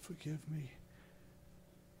 Lord, forgive me.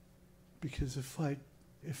 Because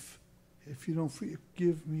if you don't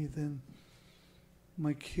forgive me, then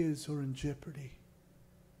my kids are in jeopardy.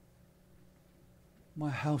 My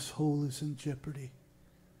household is in jeopardy.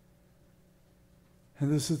 And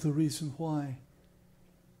this is the reason why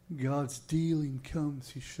God's dealing comes.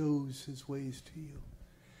 He shows His ways to you.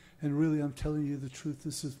 And really, I'm telling you the truth.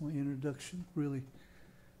 This is my introduction. Really.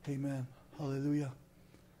 Amen. Hallelujah.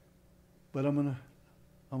 But I'm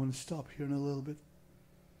gonna stop here in a little bit.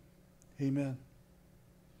 Amen.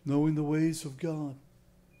 Knowing the ways of God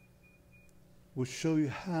will show you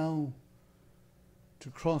how to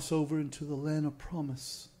cross over into the land of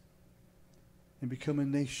promise and become a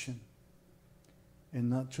nation and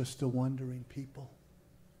not just a wandering people.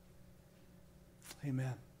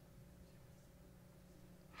 Amen.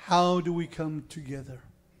 How do we come together?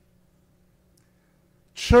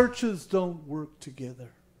 Churches don't work together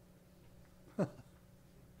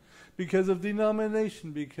because of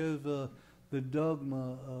denomination, because of the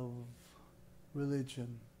dogma of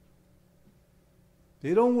religion.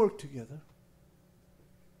 They don't work together.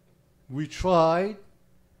 We tried,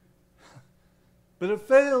 but it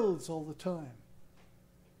fails all the time.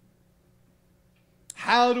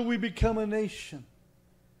 How do we become a nation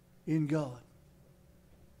in God?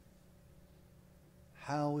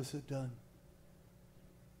 How is it done?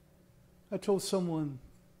 I told someone,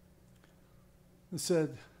 I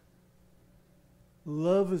said,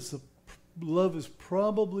 love is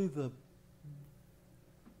probably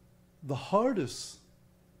the hardest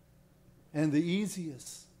and the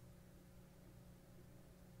easiest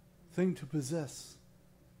thing to possess.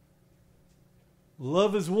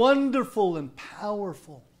 Love is wonderful and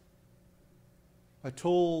powerful. I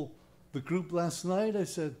told the group last night, I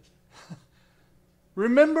said,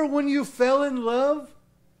 remember when you fell in love?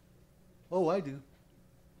 Oh, I do.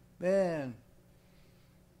 Man,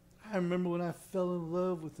 I remember when I fell in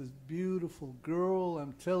love with this beautiful girl.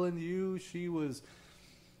 I'm telling you, she was,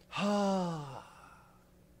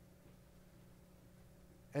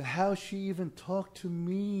 and how she even talked to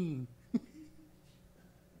me.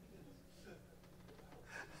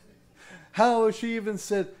 How she even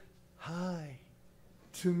said hi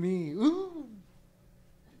to me. Ooh.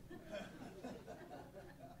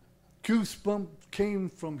 Goosebump came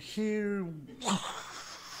from here.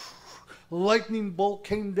 Lightning bolt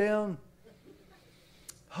came down.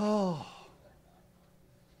 Oh.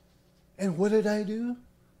 And what did I do?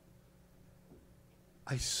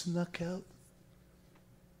 I snuck out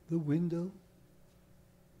the window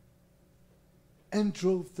and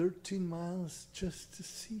drove 13 miles just to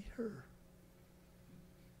see her.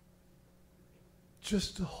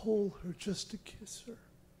 Just to hold her, just to kiss her.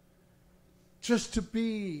 Just to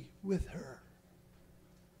be with her.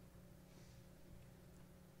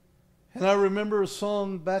 And I remember a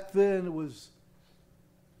song back then, it was,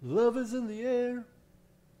 "Love is in the air."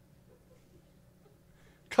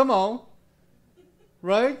 Come on.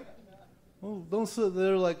 Right? Oh, don't sit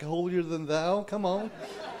there like holier than thou. Come on.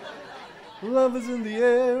 Love is in the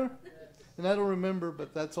air. And I don't remember,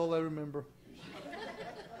 but that's all I remember.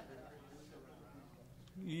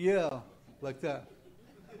 Yeah, like that.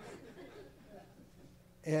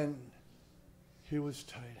 And here was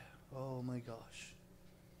Tida. Oh my gosh.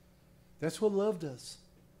 That's what love does.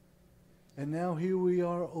 And now here we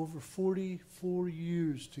are over 44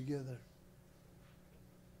 years together.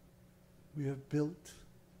 We have built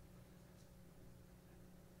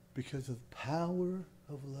because of the power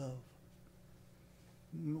of love.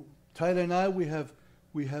 Tida and I, we have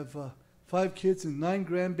 5 kids and 9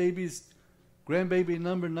 grandbabies. Grandbaby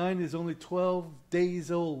number 9 is only 12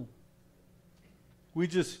 days old. We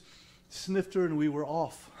just sniffed her and we were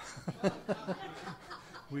off.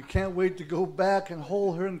 We can't wait to go back and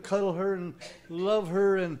hold her and cuddle her and love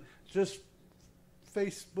her and just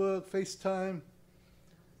Facebook, FaceTime.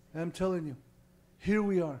 And I'm telling you, here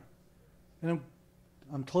we are. And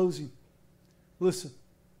I'm closing. Listen.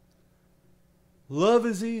 Love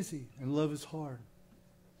is easy and love is hard.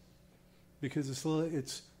 Because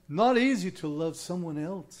it's not easy to love someone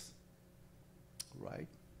else. Right?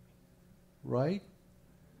 Right?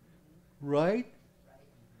 Right?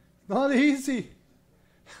 Not easy.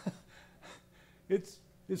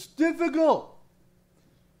 It's difficult.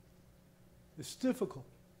 It's difficult.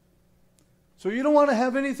 So you don't want to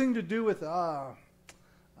have anything to do with, I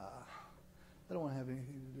don't want to have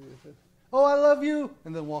anything to do with it. Oh, I love you,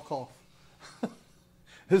 and then walk off.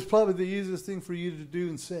 It's probably the easiest thing for you to do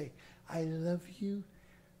and say, I love you.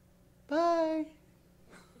 Bye.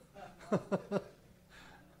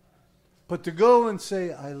 But to go and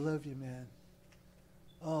say, I love you, man.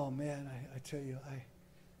 Oh, man, I tell you,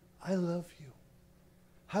 I love you.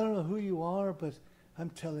 I don't know who you are, but I'm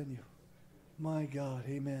telling you, my God,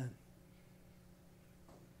 amen.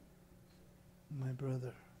 My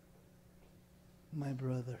brother,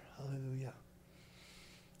 hallelujah.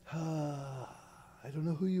 I don't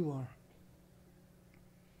know who you are,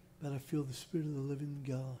 but I feel the Spirit of the living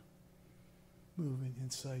God moving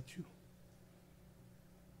inside you.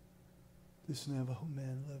 This Navajo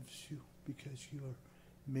man loves you because you are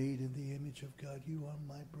made in the image of God. You are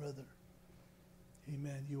my brother.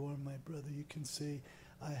 Amen. You are my brother. You can say,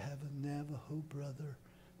 I have a Navajo brother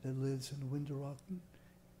that lives in Window Rock,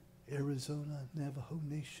 Arizona, Navajo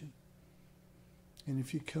Nation. And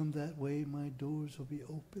if you come that way, my doors will be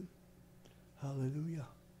open. Hallelujah.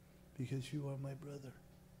 Because you are my brother.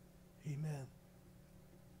 Amen.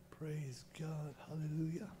 Praise God.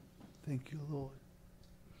 Hallelujah. Thank you, Lord.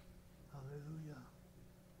 Hallelujah.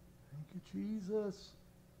 Thank you, Jesus.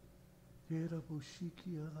 You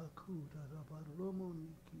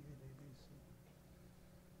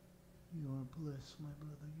are blessed, my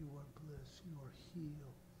brother. You are blessed. You are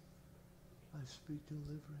healed. I speak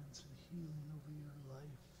deliverance and healing over your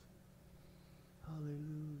life.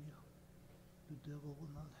 Hallelujah. The devil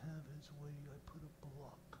will not have his way. I put a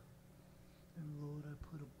block. And Lord, I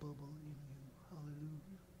put a bubble in you.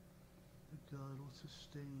 Hallelujah. That God will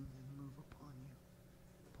sustain and move upon you,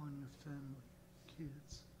 upon your family,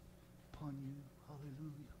 kids, upon you.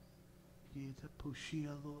 Hallelujah. Yeta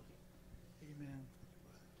Poshia, Lord. Amen.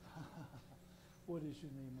 What is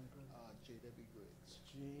your name, my brother? J.W. Griggs.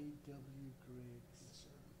 J.W. Griggs. Yes,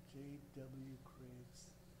 sir. J.W.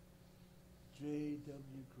 Griggs.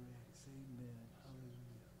 J.W. Griggs. Amen.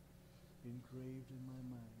 Hallelujah. Engraved in my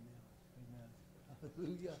mind now. Amen.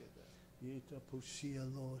 Hallelujah. Appreciate that. Yeta Poshia,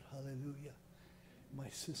 Lord. Hallelujah. My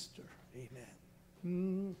sister. Amen.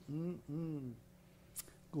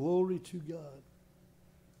 Glory to God.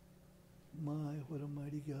 My, what a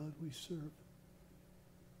mighty God we serve.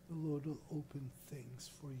 The Lord will open things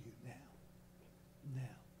for you now.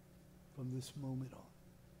 Now. From this moment on.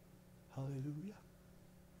 Hallelujah.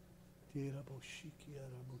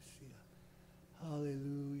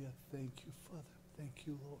 Hallelujah. Thank you, Father. Thank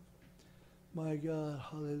you, Lord. My God,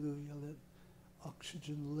 hallelujah. Let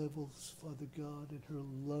oxygen levels, Father God, in her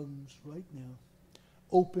lungs right now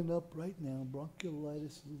open up right now.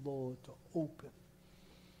 Bronchiolitis, Lord, to open.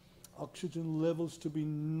 Oxygen levels to be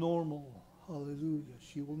normal. Hallelujah.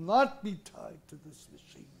 She will not be tied to this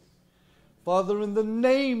machine. Father, in the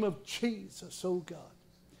name of Jesus, oh God.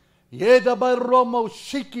 Yeda baromo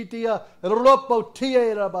shikitia ropo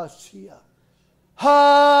tiera basia.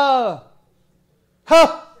 Ha!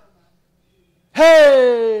 Ha!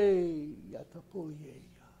 Hey!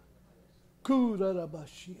 Yatapoyeya. Kura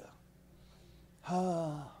rabashia.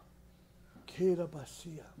 Ha! Kera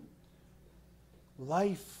basia.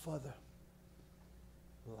 Life, Father,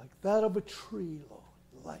 like that of a tree, Lord,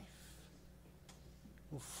 life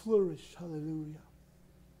will flourish. Hallelujah.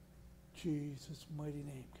 Jesus' mighty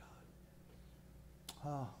name, God.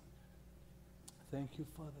 Ah, thank you,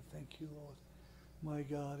 Father. Thank you, Lord. My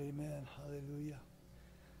God, amen. Hallelujah.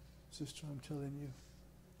 Sister, I'm telling you,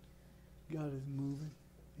 God is moving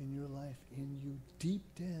in your life, in you, deep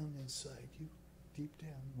down inside you, deep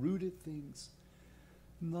down, rooted things.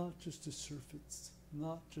 Not just the surface,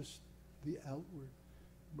 not just the outward,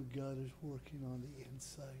 but God is working on the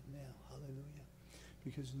inside now. Hallelujah.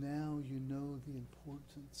 Because now you know the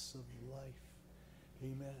importance of life.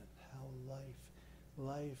 Amen. How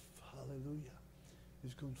life, hallelujah,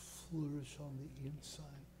 is going to flourish on the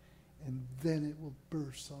inside. And then it will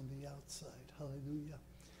burst on the outside. Hallelujah.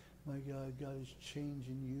 My God, God is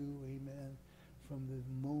changing you. Amen. From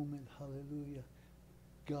the moment, hallelujah,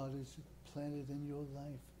 God is planted in your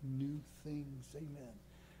life new things. Amen.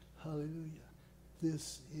 Hallelujah.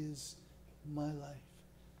 This is my life.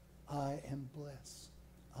 I am blessed.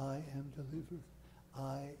 I am delivered.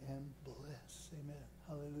 I am blessed. Amen.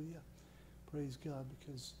 Hallelujah. Praise God,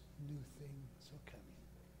 because new things are coming.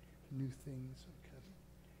 New things are coming.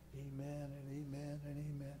 Amen and amen and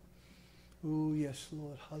amen. Oh, yes,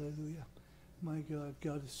 Lord. Hallelujah. My God,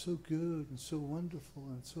 God is so good and so wonderful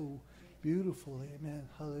and so beautiful. Amen.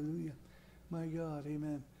 Hallelujah. My God,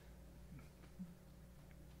 amen.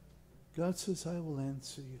 God says, I will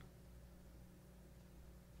answer you.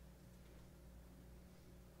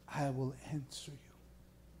 I will answer you.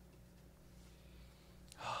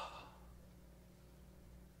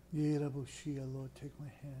 Yerabushia, Lord, take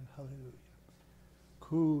my hand. Hallelujah.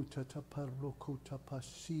 Kuta taparoko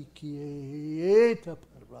tapasiki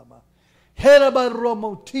taparama.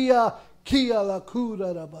 Herabaromotia kia la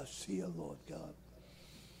kura rabasia, Lord God.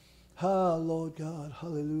 Ah, Lord God,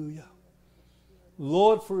 hallelujah.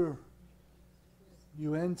 Lord, for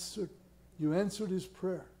you answered his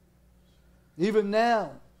prayer. Even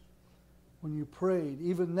now, when you prayed,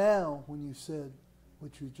 even now when you said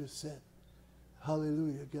what you just said.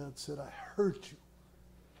 Hallelujah. God said, I heard you.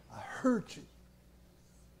 I heard you.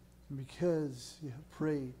 And because you have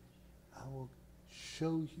prayed, I will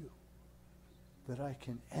show you that I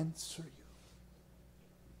can answer you.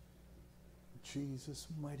 In Jesus'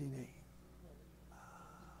 mighty name.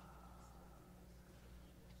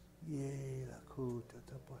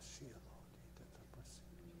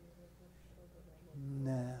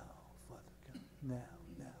 Now, Father God, now.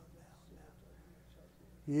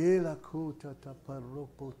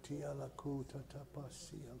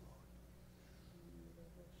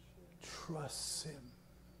 Trust him.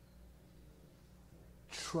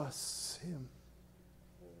 Trust him.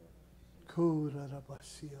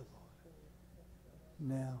 Lord.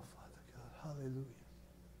 Now, Father God, hallelujah.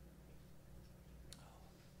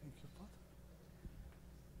 Thank you, Father.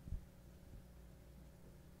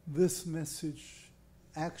 This message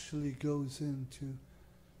actually goes into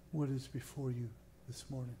what is before you this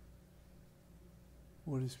morning.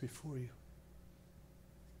 What is before you.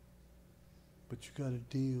 But you got to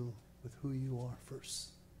deal with who you are first.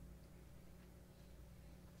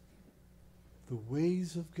 The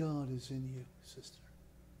ways of God is in you, sister,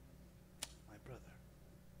 my brother.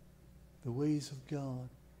 The ways of God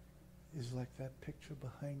is like that picture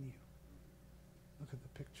behind you. Look at the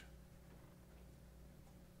picture.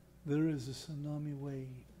 There is a tsunami wave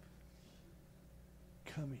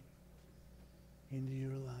coming into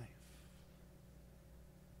your life.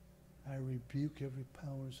 I rebuke every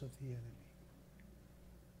powers of the enemy.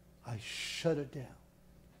 I shut it down.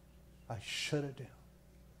 I shut it down.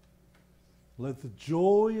 Let the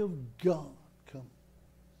joy of God come.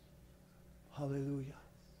 Hallelujah.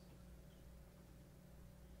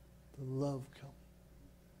 The love come.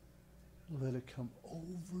 Let it come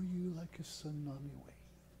over you like a tsunami wave.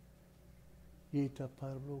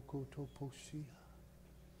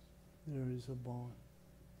 There is a bond.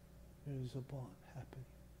 There is a bond happening.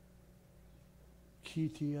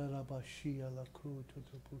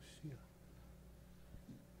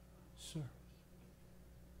 Sir,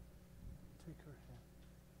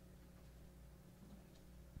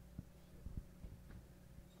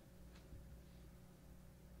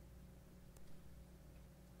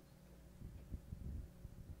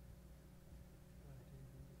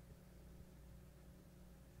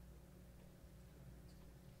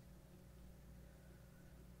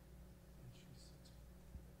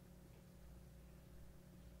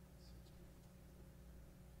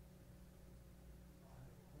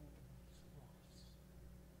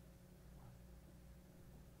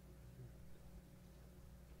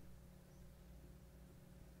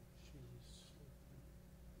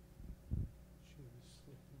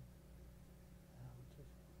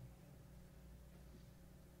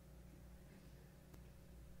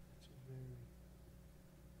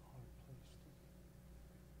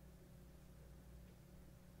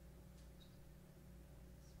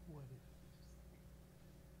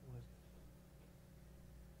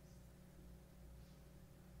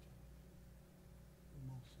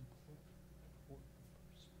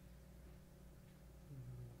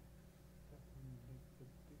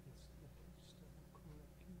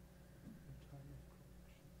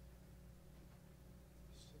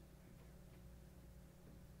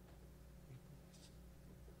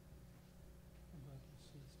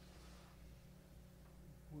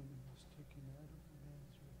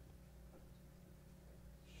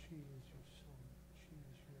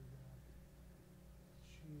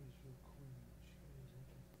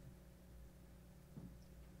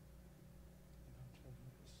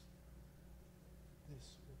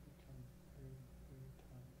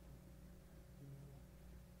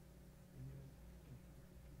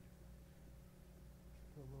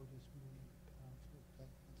 Lord is moving powerful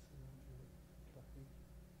presence around you, Bucky.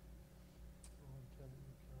 Oh, I'm telling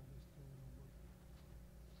you, God is doing a work.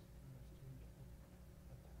 God is doing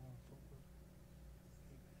a powerful work.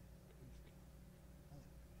 Amen. Praise God.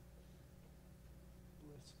 Hallelujah.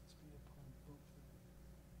 Blessings be upon both of you.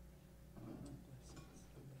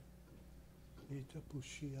 Blessings. Amen.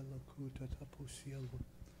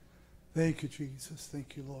 Thank you, Jesus.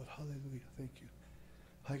 Thank you, Lord. Hallelujah. Thank you.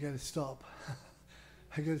 I got to stop.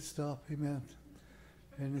 I got to stop. Amen.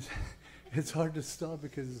 And it's hard to stop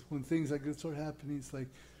because when things like this start happening, it's like,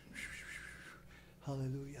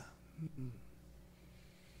 hallelujah.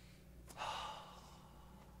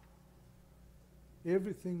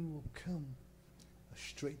 Everything will come a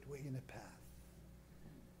straight way in a path.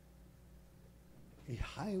 A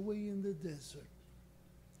highway in the desert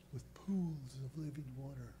with pools of living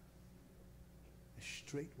water. A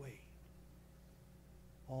straight way.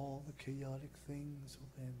 All the chaotic things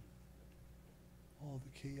will end. All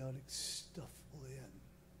the chaotic stuff will end.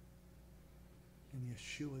 In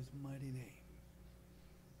Yeshua's mighty name.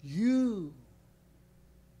 You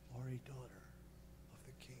are a daughter of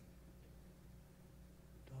the King.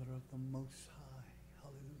 Daughter of the Most High.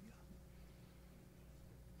 Hallelujah.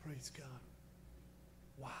 Praise God.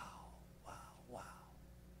 Wow, wow, wow.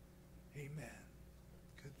 Amen.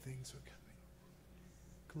 Good things are coming.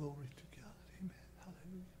 Glory to God. Amen.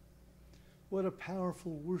 Hallelujah. What a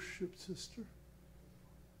powerful worship, sister.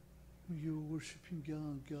 When you were worshiping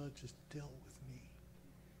God, God just dealt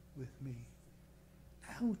with me.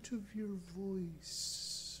 Out of your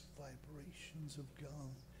voice, vibrations of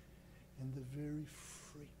God, and the very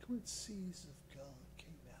frequencies of God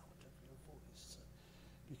came out of your voice,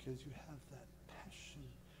 because you have that passion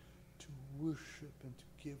to worship and to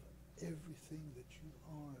give everything that you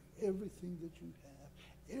are, everything that you have,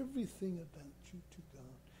 everything about you to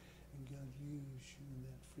God. And God used you in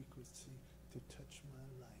that frequency to touch my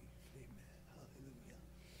life. Amen. Hallelujah.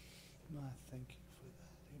 And I thank you for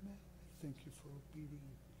that. Amen. I thank you for obeying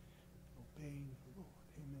the Lord.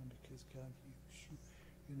 Amen. Because God used you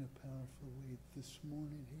in a powerful way this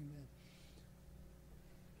morning. Amen.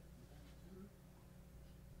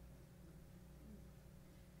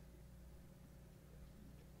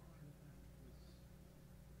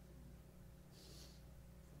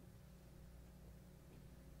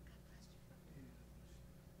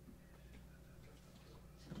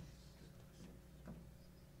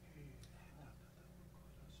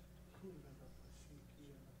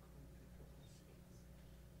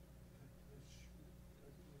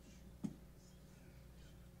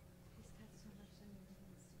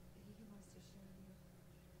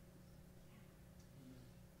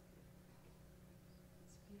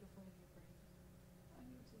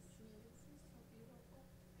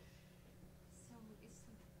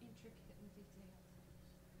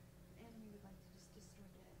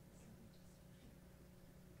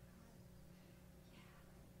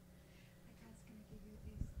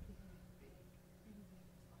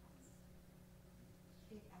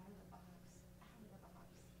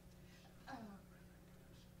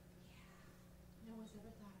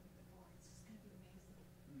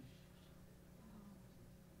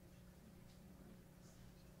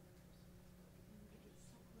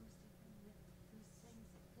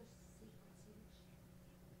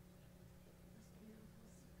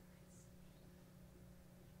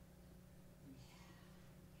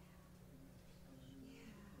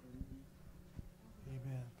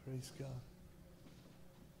 Amen. Praise God.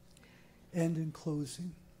 And in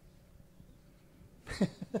closing,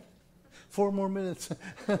 4 more minutes.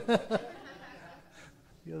 The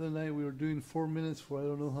other night we were doing 4 minutes for I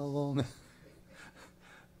don't know how long.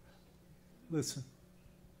 Listen.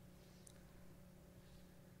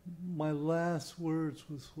 My last words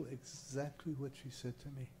was exactly what she said to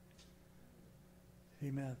me.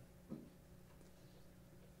 Amen.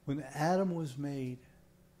 When Adam was made,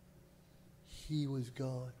 he was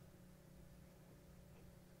God.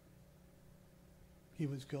 He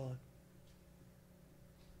was God.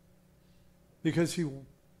 Because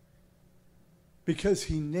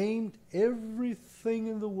he named everything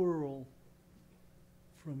in the world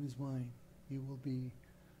from his mind. You will be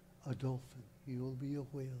a dolphin. You will be a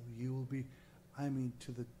whale. You will be,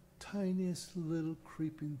 to the tiniest little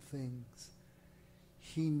creeping things.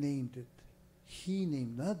 He named it. He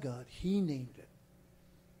named, not God, he named it.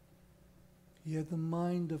 He had the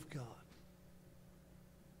mind of God.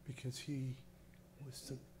 Because he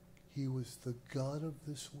was the God of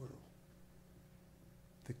this world.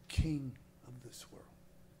 The King of this world.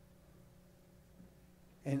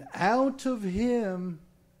 And out of him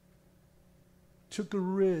took a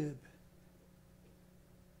rib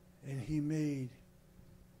and he made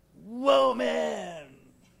Whoa, man.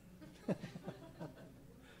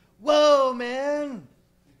 Whoa, man.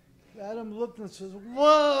 Adam looked and says,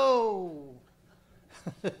 whoa.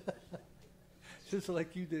 Just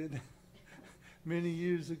like you did many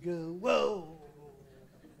years ago. Whoa.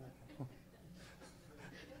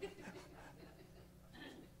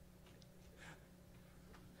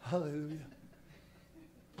 Hallelujah.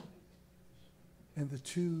 And the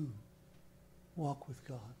two walk with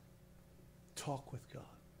God, talk with God.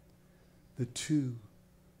 The two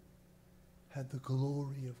had the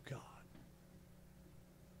glory of God.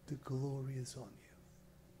 The glory is on you.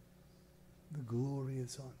 The glory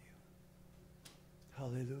is on you.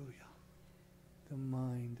 Hallelujah. The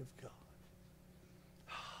mind of God.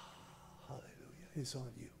 Hallelujah. Is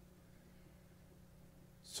on you.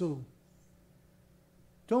 So,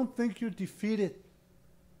 don't think you're defeated.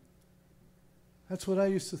 That's what I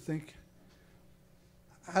used to think.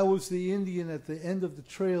 I was the Indian at the end of the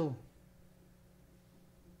trail.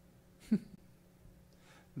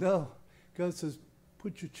 No. God says,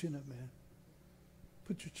 put your chin up, man.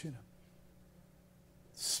 Put your chin up.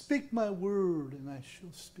 Speak my word, and I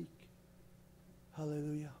shall speak.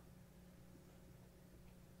 Hallelujah.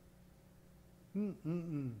 You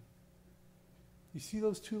see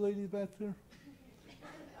those two ladies back there?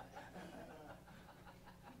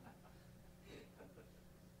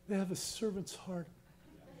 They have a servant's heart,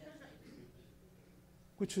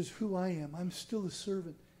 which is who I am. I'm still a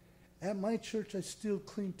servant. At my church, I still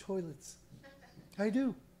clean toilets. I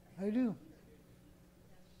do. I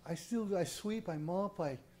sweep, I mop,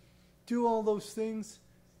 I do all those things.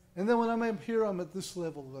 And then when I'm up here, I'm at this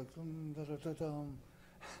level. Like,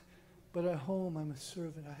 but at home, I'm a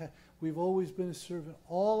servant. We've always been a servant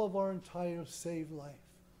all of our entire saved life.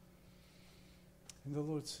 And the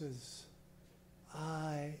Lord says,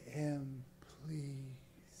 I am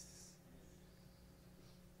pleased.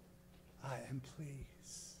 I am pleased.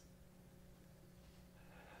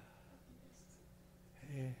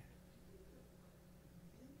 Hey.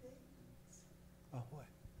 Oh, what?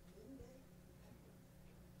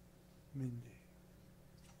 Mindy.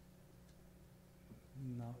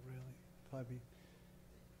 Not really. Probably.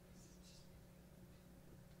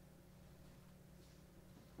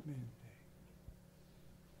 Mindy.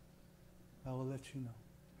 I will let you know.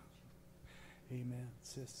 Amen,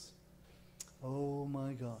 sis. Oh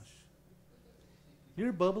my gosh.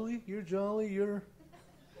 You're bubbly, you're jolly, you're...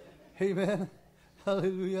 Amen.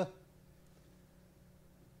 Hallelujah.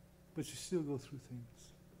 But you still go through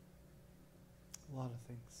things. A lot of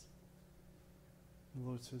things. The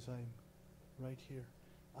Lord says, I am right here.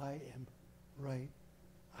 I am right.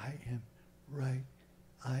 I am right.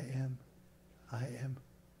 I am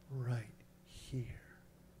right here.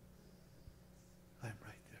 I'm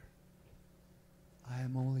right there. I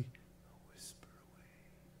am only a whisper away.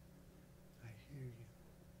 I hear you.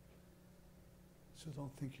 So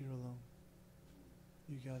don't think you're alone.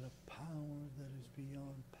 You got a power that is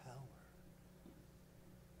beyond power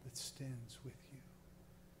that stands with you.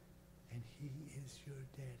 And he is your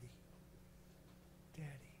daddy.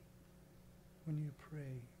 Daddy. When you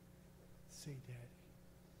pray, say daddy.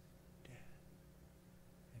 Dad.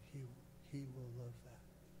 And he will love that.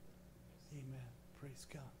 Amen. Praise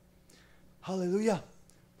God. Hallelujah.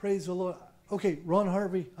 Praise the Lord. Okay, Ron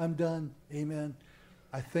Harvey, I'm done. Amen.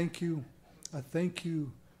 I thank you. I thank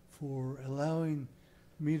you for allowing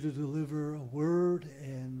me to deliver a word.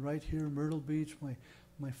 And right here in Myrtle Beach,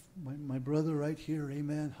 my brother right here.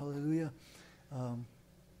 Amen. Hallelujah.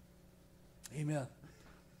 Amen.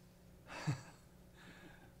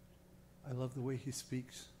 I love the way he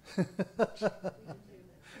speaks.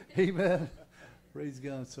 Amen. Praise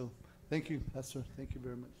God. So thank you, Pastor. Thank you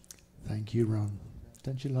very much. Thank you, Ron.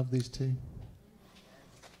 Don't you love these two?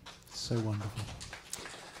 So wonderful.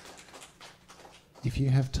 If you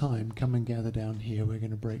have time, come and gather down here. We're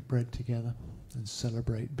going to break bread together and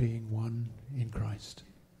celebrate being one in Christ.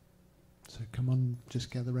 So come on,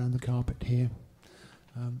 just gather around the carpet here.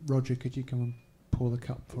 Roger, could you come and pour the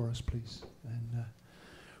cup for us, please? And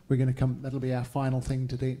we're going to come, that'll be our final thing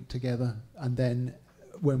to do together. And then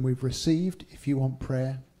when we've received, if you want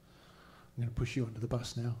prayer, I'm going to push you under the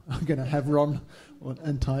bus now. I'm going to have Ron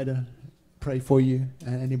and Tyder pray for you,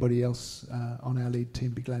 and anybody else on our lead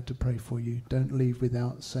team be glad to pray for you. Don't leave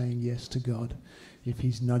without saying yes to God if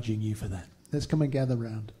he's nudging you for that. Let's come and gather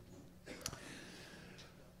round.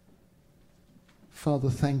 Father,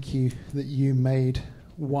 thank you that you made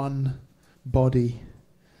one body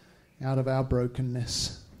out of our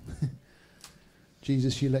brokenness.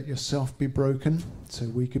 Jesus, you let yourself be broken so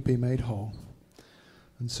we could be made whole.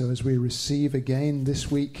 And so as we receive again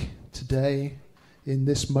this week, today, in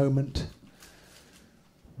this moment,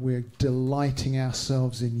 We're delighting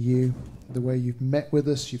ourselves in you, the way you've met with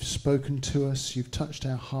us, you've spoken to us, you've touched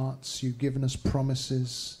our hearts, you've given us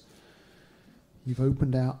promises, you've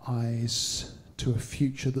opened our eyes to a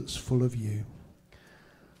future that's full of you.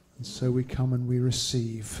 And so we come and we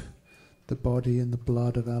receive the body and the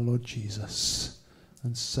blood of our Lord Jesus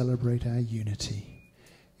and celebrate our unity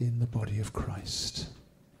in the body of Christ.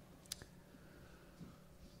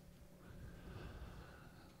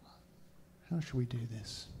 How should we do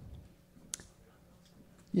this?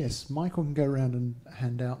 Yes, Michael can go around and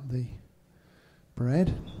hand out the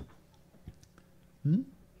bread.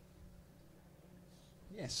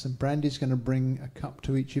 Yes, and Brandy's going to bring a cup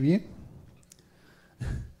to each of you.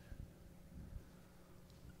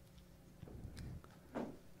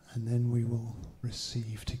 And then we will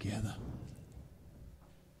receive together.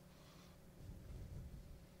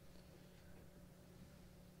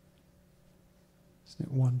 Isn't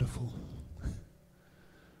it wonderful?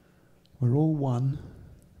 We're all one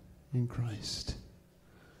in Christ.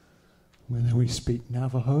 Whether we speak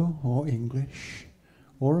Navajo or English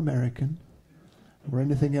or American or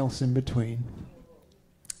anything else in between.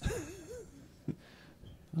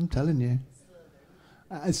 I'm telling you.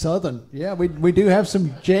 Southern. Yeah, we do have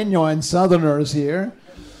some genuine Southerners here.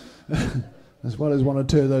 As well as one or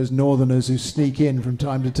two of those Northerners who sneak in from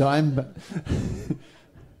time to time. But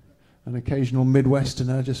an occasional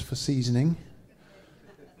Midwesterner just for seasoning.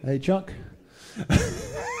 Hey, Chuck?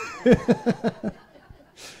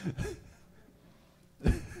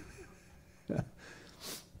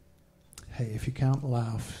 Hey, if you can't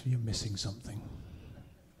laugh, you're missing something.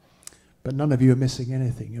 But none of you are missing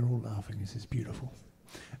anything. You're all laughing. This is beautiful.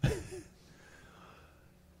 All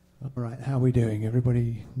right, how are we doing?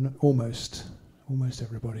 Everybody? Almost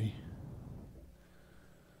everybody.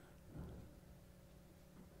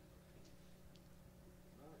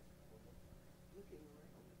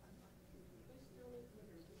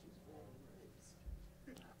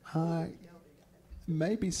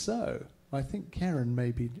 Maybe so. I think Karen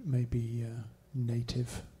may be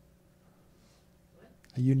native.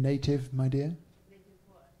 Are you native, my dear?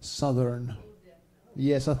 Southern.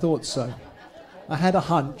 Yes, I thought so. I had a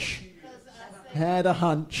hunch.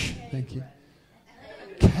 Thank you.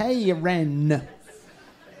 Karen.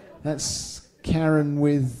 That's Karen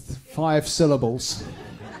with 5 syllables.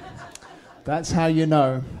 That's how you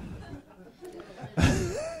know.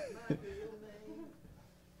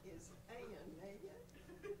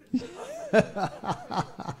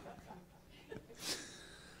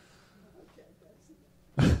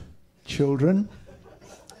 Children,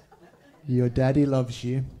 your daddy loves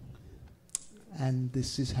you, and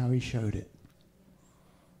this is how he showed it.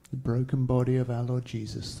 The broken body of our Lord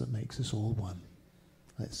Jesus that makes us all one.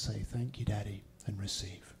 Let's say thank you, Daddy, and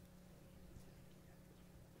receive.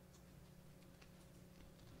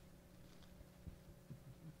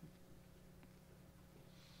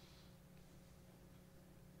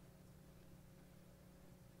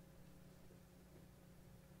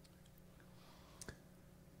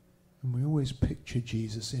 And we always picture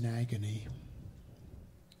Jesus in agony,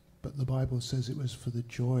 but the Bible says it was for the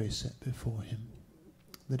joy set before him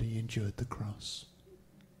that he endured the cross.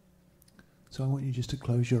 So I want you just to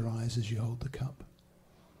close your eyes as you hold the cup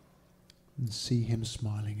and see him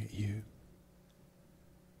smiling at you,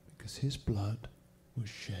 because his blood was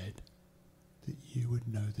shed that you would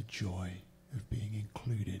know the joy of being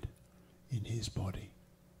included in his body.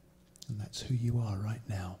 And that's who you are right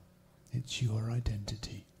now. It's your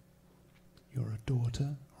identity. You're a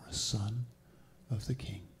daughter or a son of the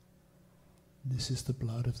King. This is the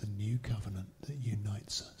blood of the new covenant that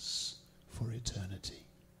unites us for eternity.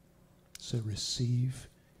 So receive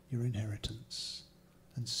your inheritance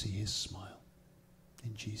and see his smile.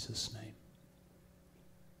 In Jesus' name.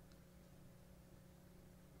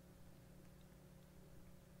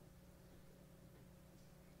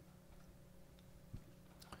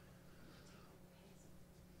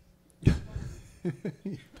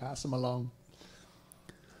 Pass them along.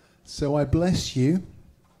 So I bless you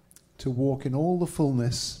to walk in all the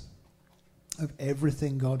fullness of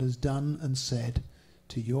everything God has done and said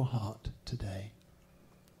to your heart today.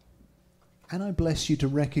 And I bless you to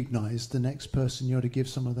recognize the next person you're to give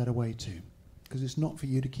some of that away to, because it's not for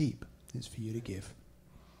you to keep, it's for you to give.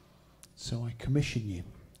 So I commission you,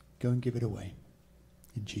 go and give it away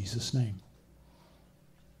in Jesus' name.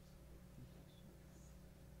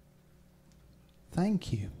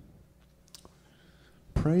 Thank you.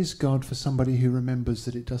 Praise God for somebody who remembers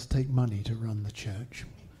that it does take money to run the church.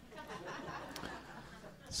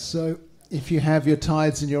 So if you have your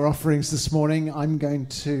tithes and your offerings this morning, I don't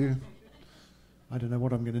know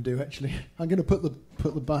what I'm going to do actually. I'm going to put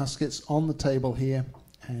the baskets on the table here,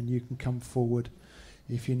 and you can come forward.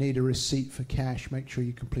 If you need a receipt for cash, make sure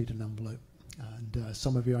you complete an envelope. And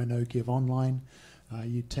some of you I know give online.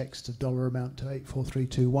 You text a dollar amount to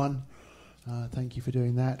 84321. Thank you for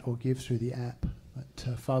doing that, or give through the app.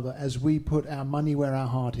 But Father, as we put our money where our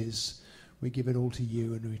heart is, we give it all to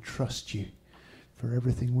you, and we trust you for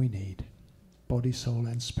everything we need, body, soul,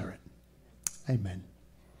 and spirit. Amen.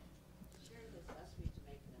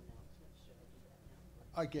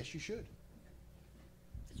 I guess you should.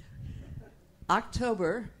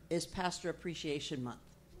 October is Pastor Appreciation Month.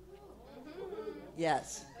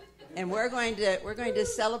 Yes, and we're going to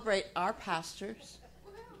celebrate our pastors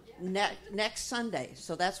next Sunday.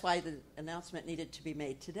 So that's why the announcement needed to be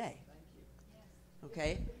made today.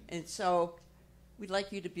 Okay, and so we'd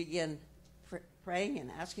like you to begin praying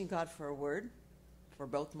and asking God for a word for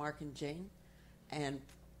both Mark and Jane, and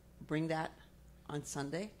bring that on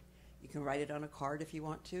Sunday. You can write it on a card if you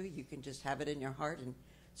want to. You can just have it in your heart and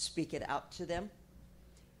speak it out to them.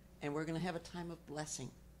 And we're going to have a time of blessing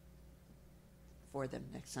for them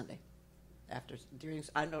next Sunday.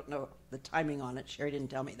 I don't know the timing on it. Sherry didn't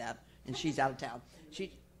tell me that, and she's out of town.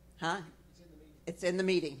 It's in the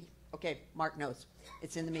meeting. Okay, Mark knows.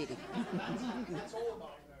 It's in the meeting. That's all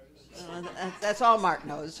Mark knows. That's all Mark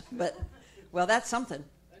knows. But, well, that's something.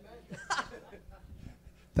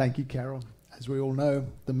 Thank you, Carol. As we all know,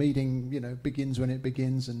 the meeting, begins when it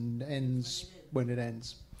begins and ends when it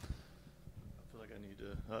ends. I feel like I need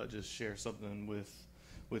to just share something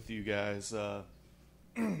with you guys.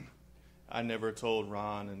 I never told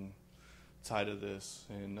Ron and Tida this,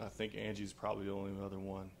 and I think Angie's probably the only other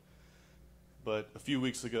one. But a few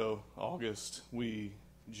weeks ago, August, we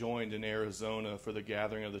joined in Arizona for the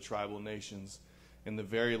gathering of the tribal nations. And the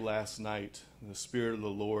very last night, the Spirit of the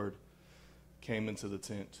Lord came into the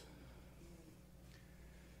tent.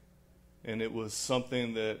 And it was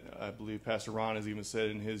something that I believe Pastor Ron has even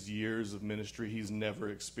said in his years of ministry he's never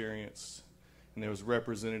experienced. And there was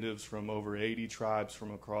representatives from over 80 tribes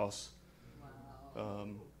from across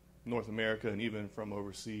North America and even from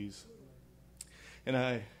overseas. And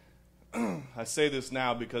I say this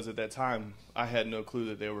now because at that time I had no clue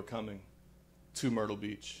that they were coming to Myrtle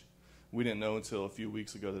Beach. We didn't know until a few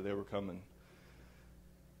weeks ago that they were coming.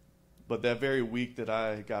 But that very week that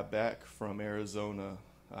I got back from Arizona,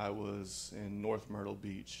 I was in North Myrtle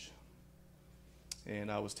Beach,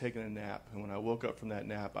 and I was taking a nap. And when I woke up from that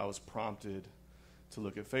nap, I was prompted to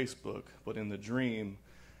look at Facebook. But in the dream,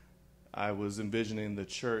 I was envisioning the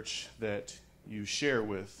church that you share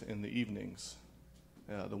with in the evenings,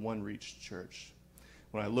 the One Reach Church.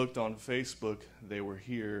 When I looked on Facebook, they were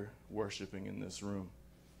here worshiping in this room.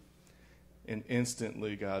 And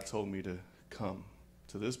instantly, God told me to come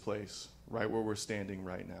to this place right where we're standing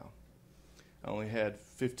right now. I only had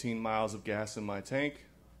 15 miles of gas in my tank,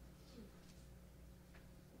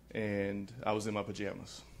 and I was in my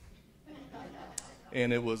pajamas.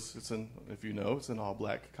 And it's an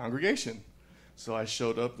all-black congregation. So I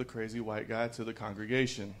showed up the crazy white guy to the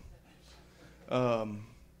congregation.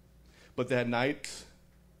 But that night,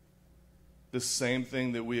 the same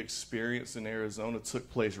thing that we experienced in Arizona took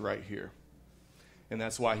place right here. And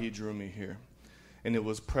that's why he drew me here. And it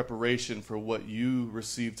was preparation for what you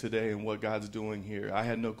received today and what God's doing here. I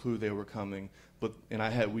had no clue they were coming,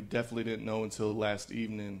 we definitely didn't know until last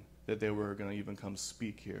evening that they were going to even come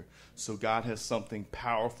speak here. So God has something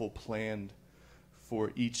powerful planned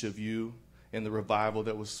for each of you, and the revival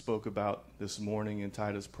that was spoke about this morning in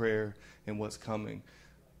Titus' prayer and what's coming.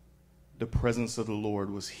 The presence of the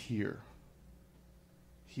Lord was here.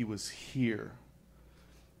 He was here.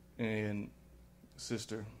 And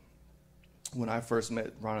sister, when I first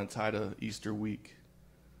met Ron and Tida Easter week,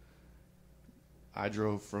 I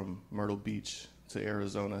drove from Myrtle Beach to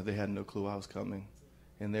Arizona. They had no clue I was coming.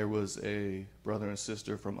 And there was a brother and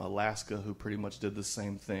sister from Alaska who pretty much did the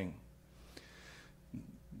same thing.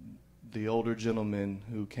 The older gentleman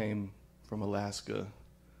who came from Alaska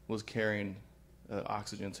was carrying an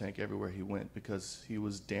oxygen tank everywhere he went because he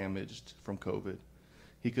was damaged from COVID.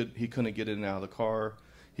 He couldn't get in and out of the car.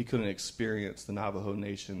 He couldn't experience the Navajo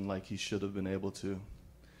Nation like he should have been able to.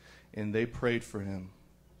 And they prayed for him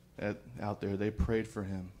out there. They prayed for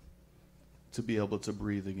him to be able to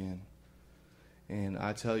breathe again. And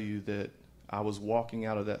I tell you that I was walking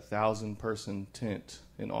out of that 1,000-person tent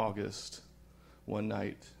in August one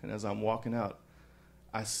night, and as I'm walking out,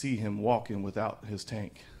 I see him walking without his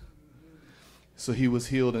tank. So he was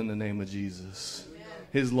healed in the name of Jesus.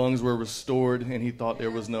 His lungs were restored, and he thought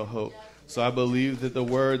there was no hope. So I believe that the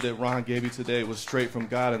word that Ron gave you today was straight from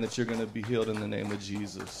God and that you're going to be healed in the name of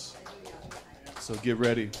Jesus. So get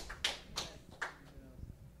ready.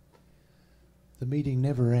 The meeting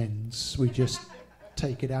never ends. We just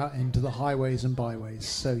take it out into the highways and byways.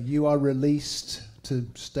 So you are released to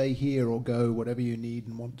stay here or go, whatever you need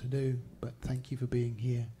and want to do. But thank you for being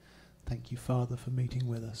here. Thank you, Father, for meeting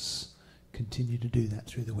with us. Continue to do that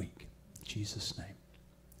through the week. In Jesus' name.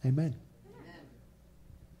 Amen.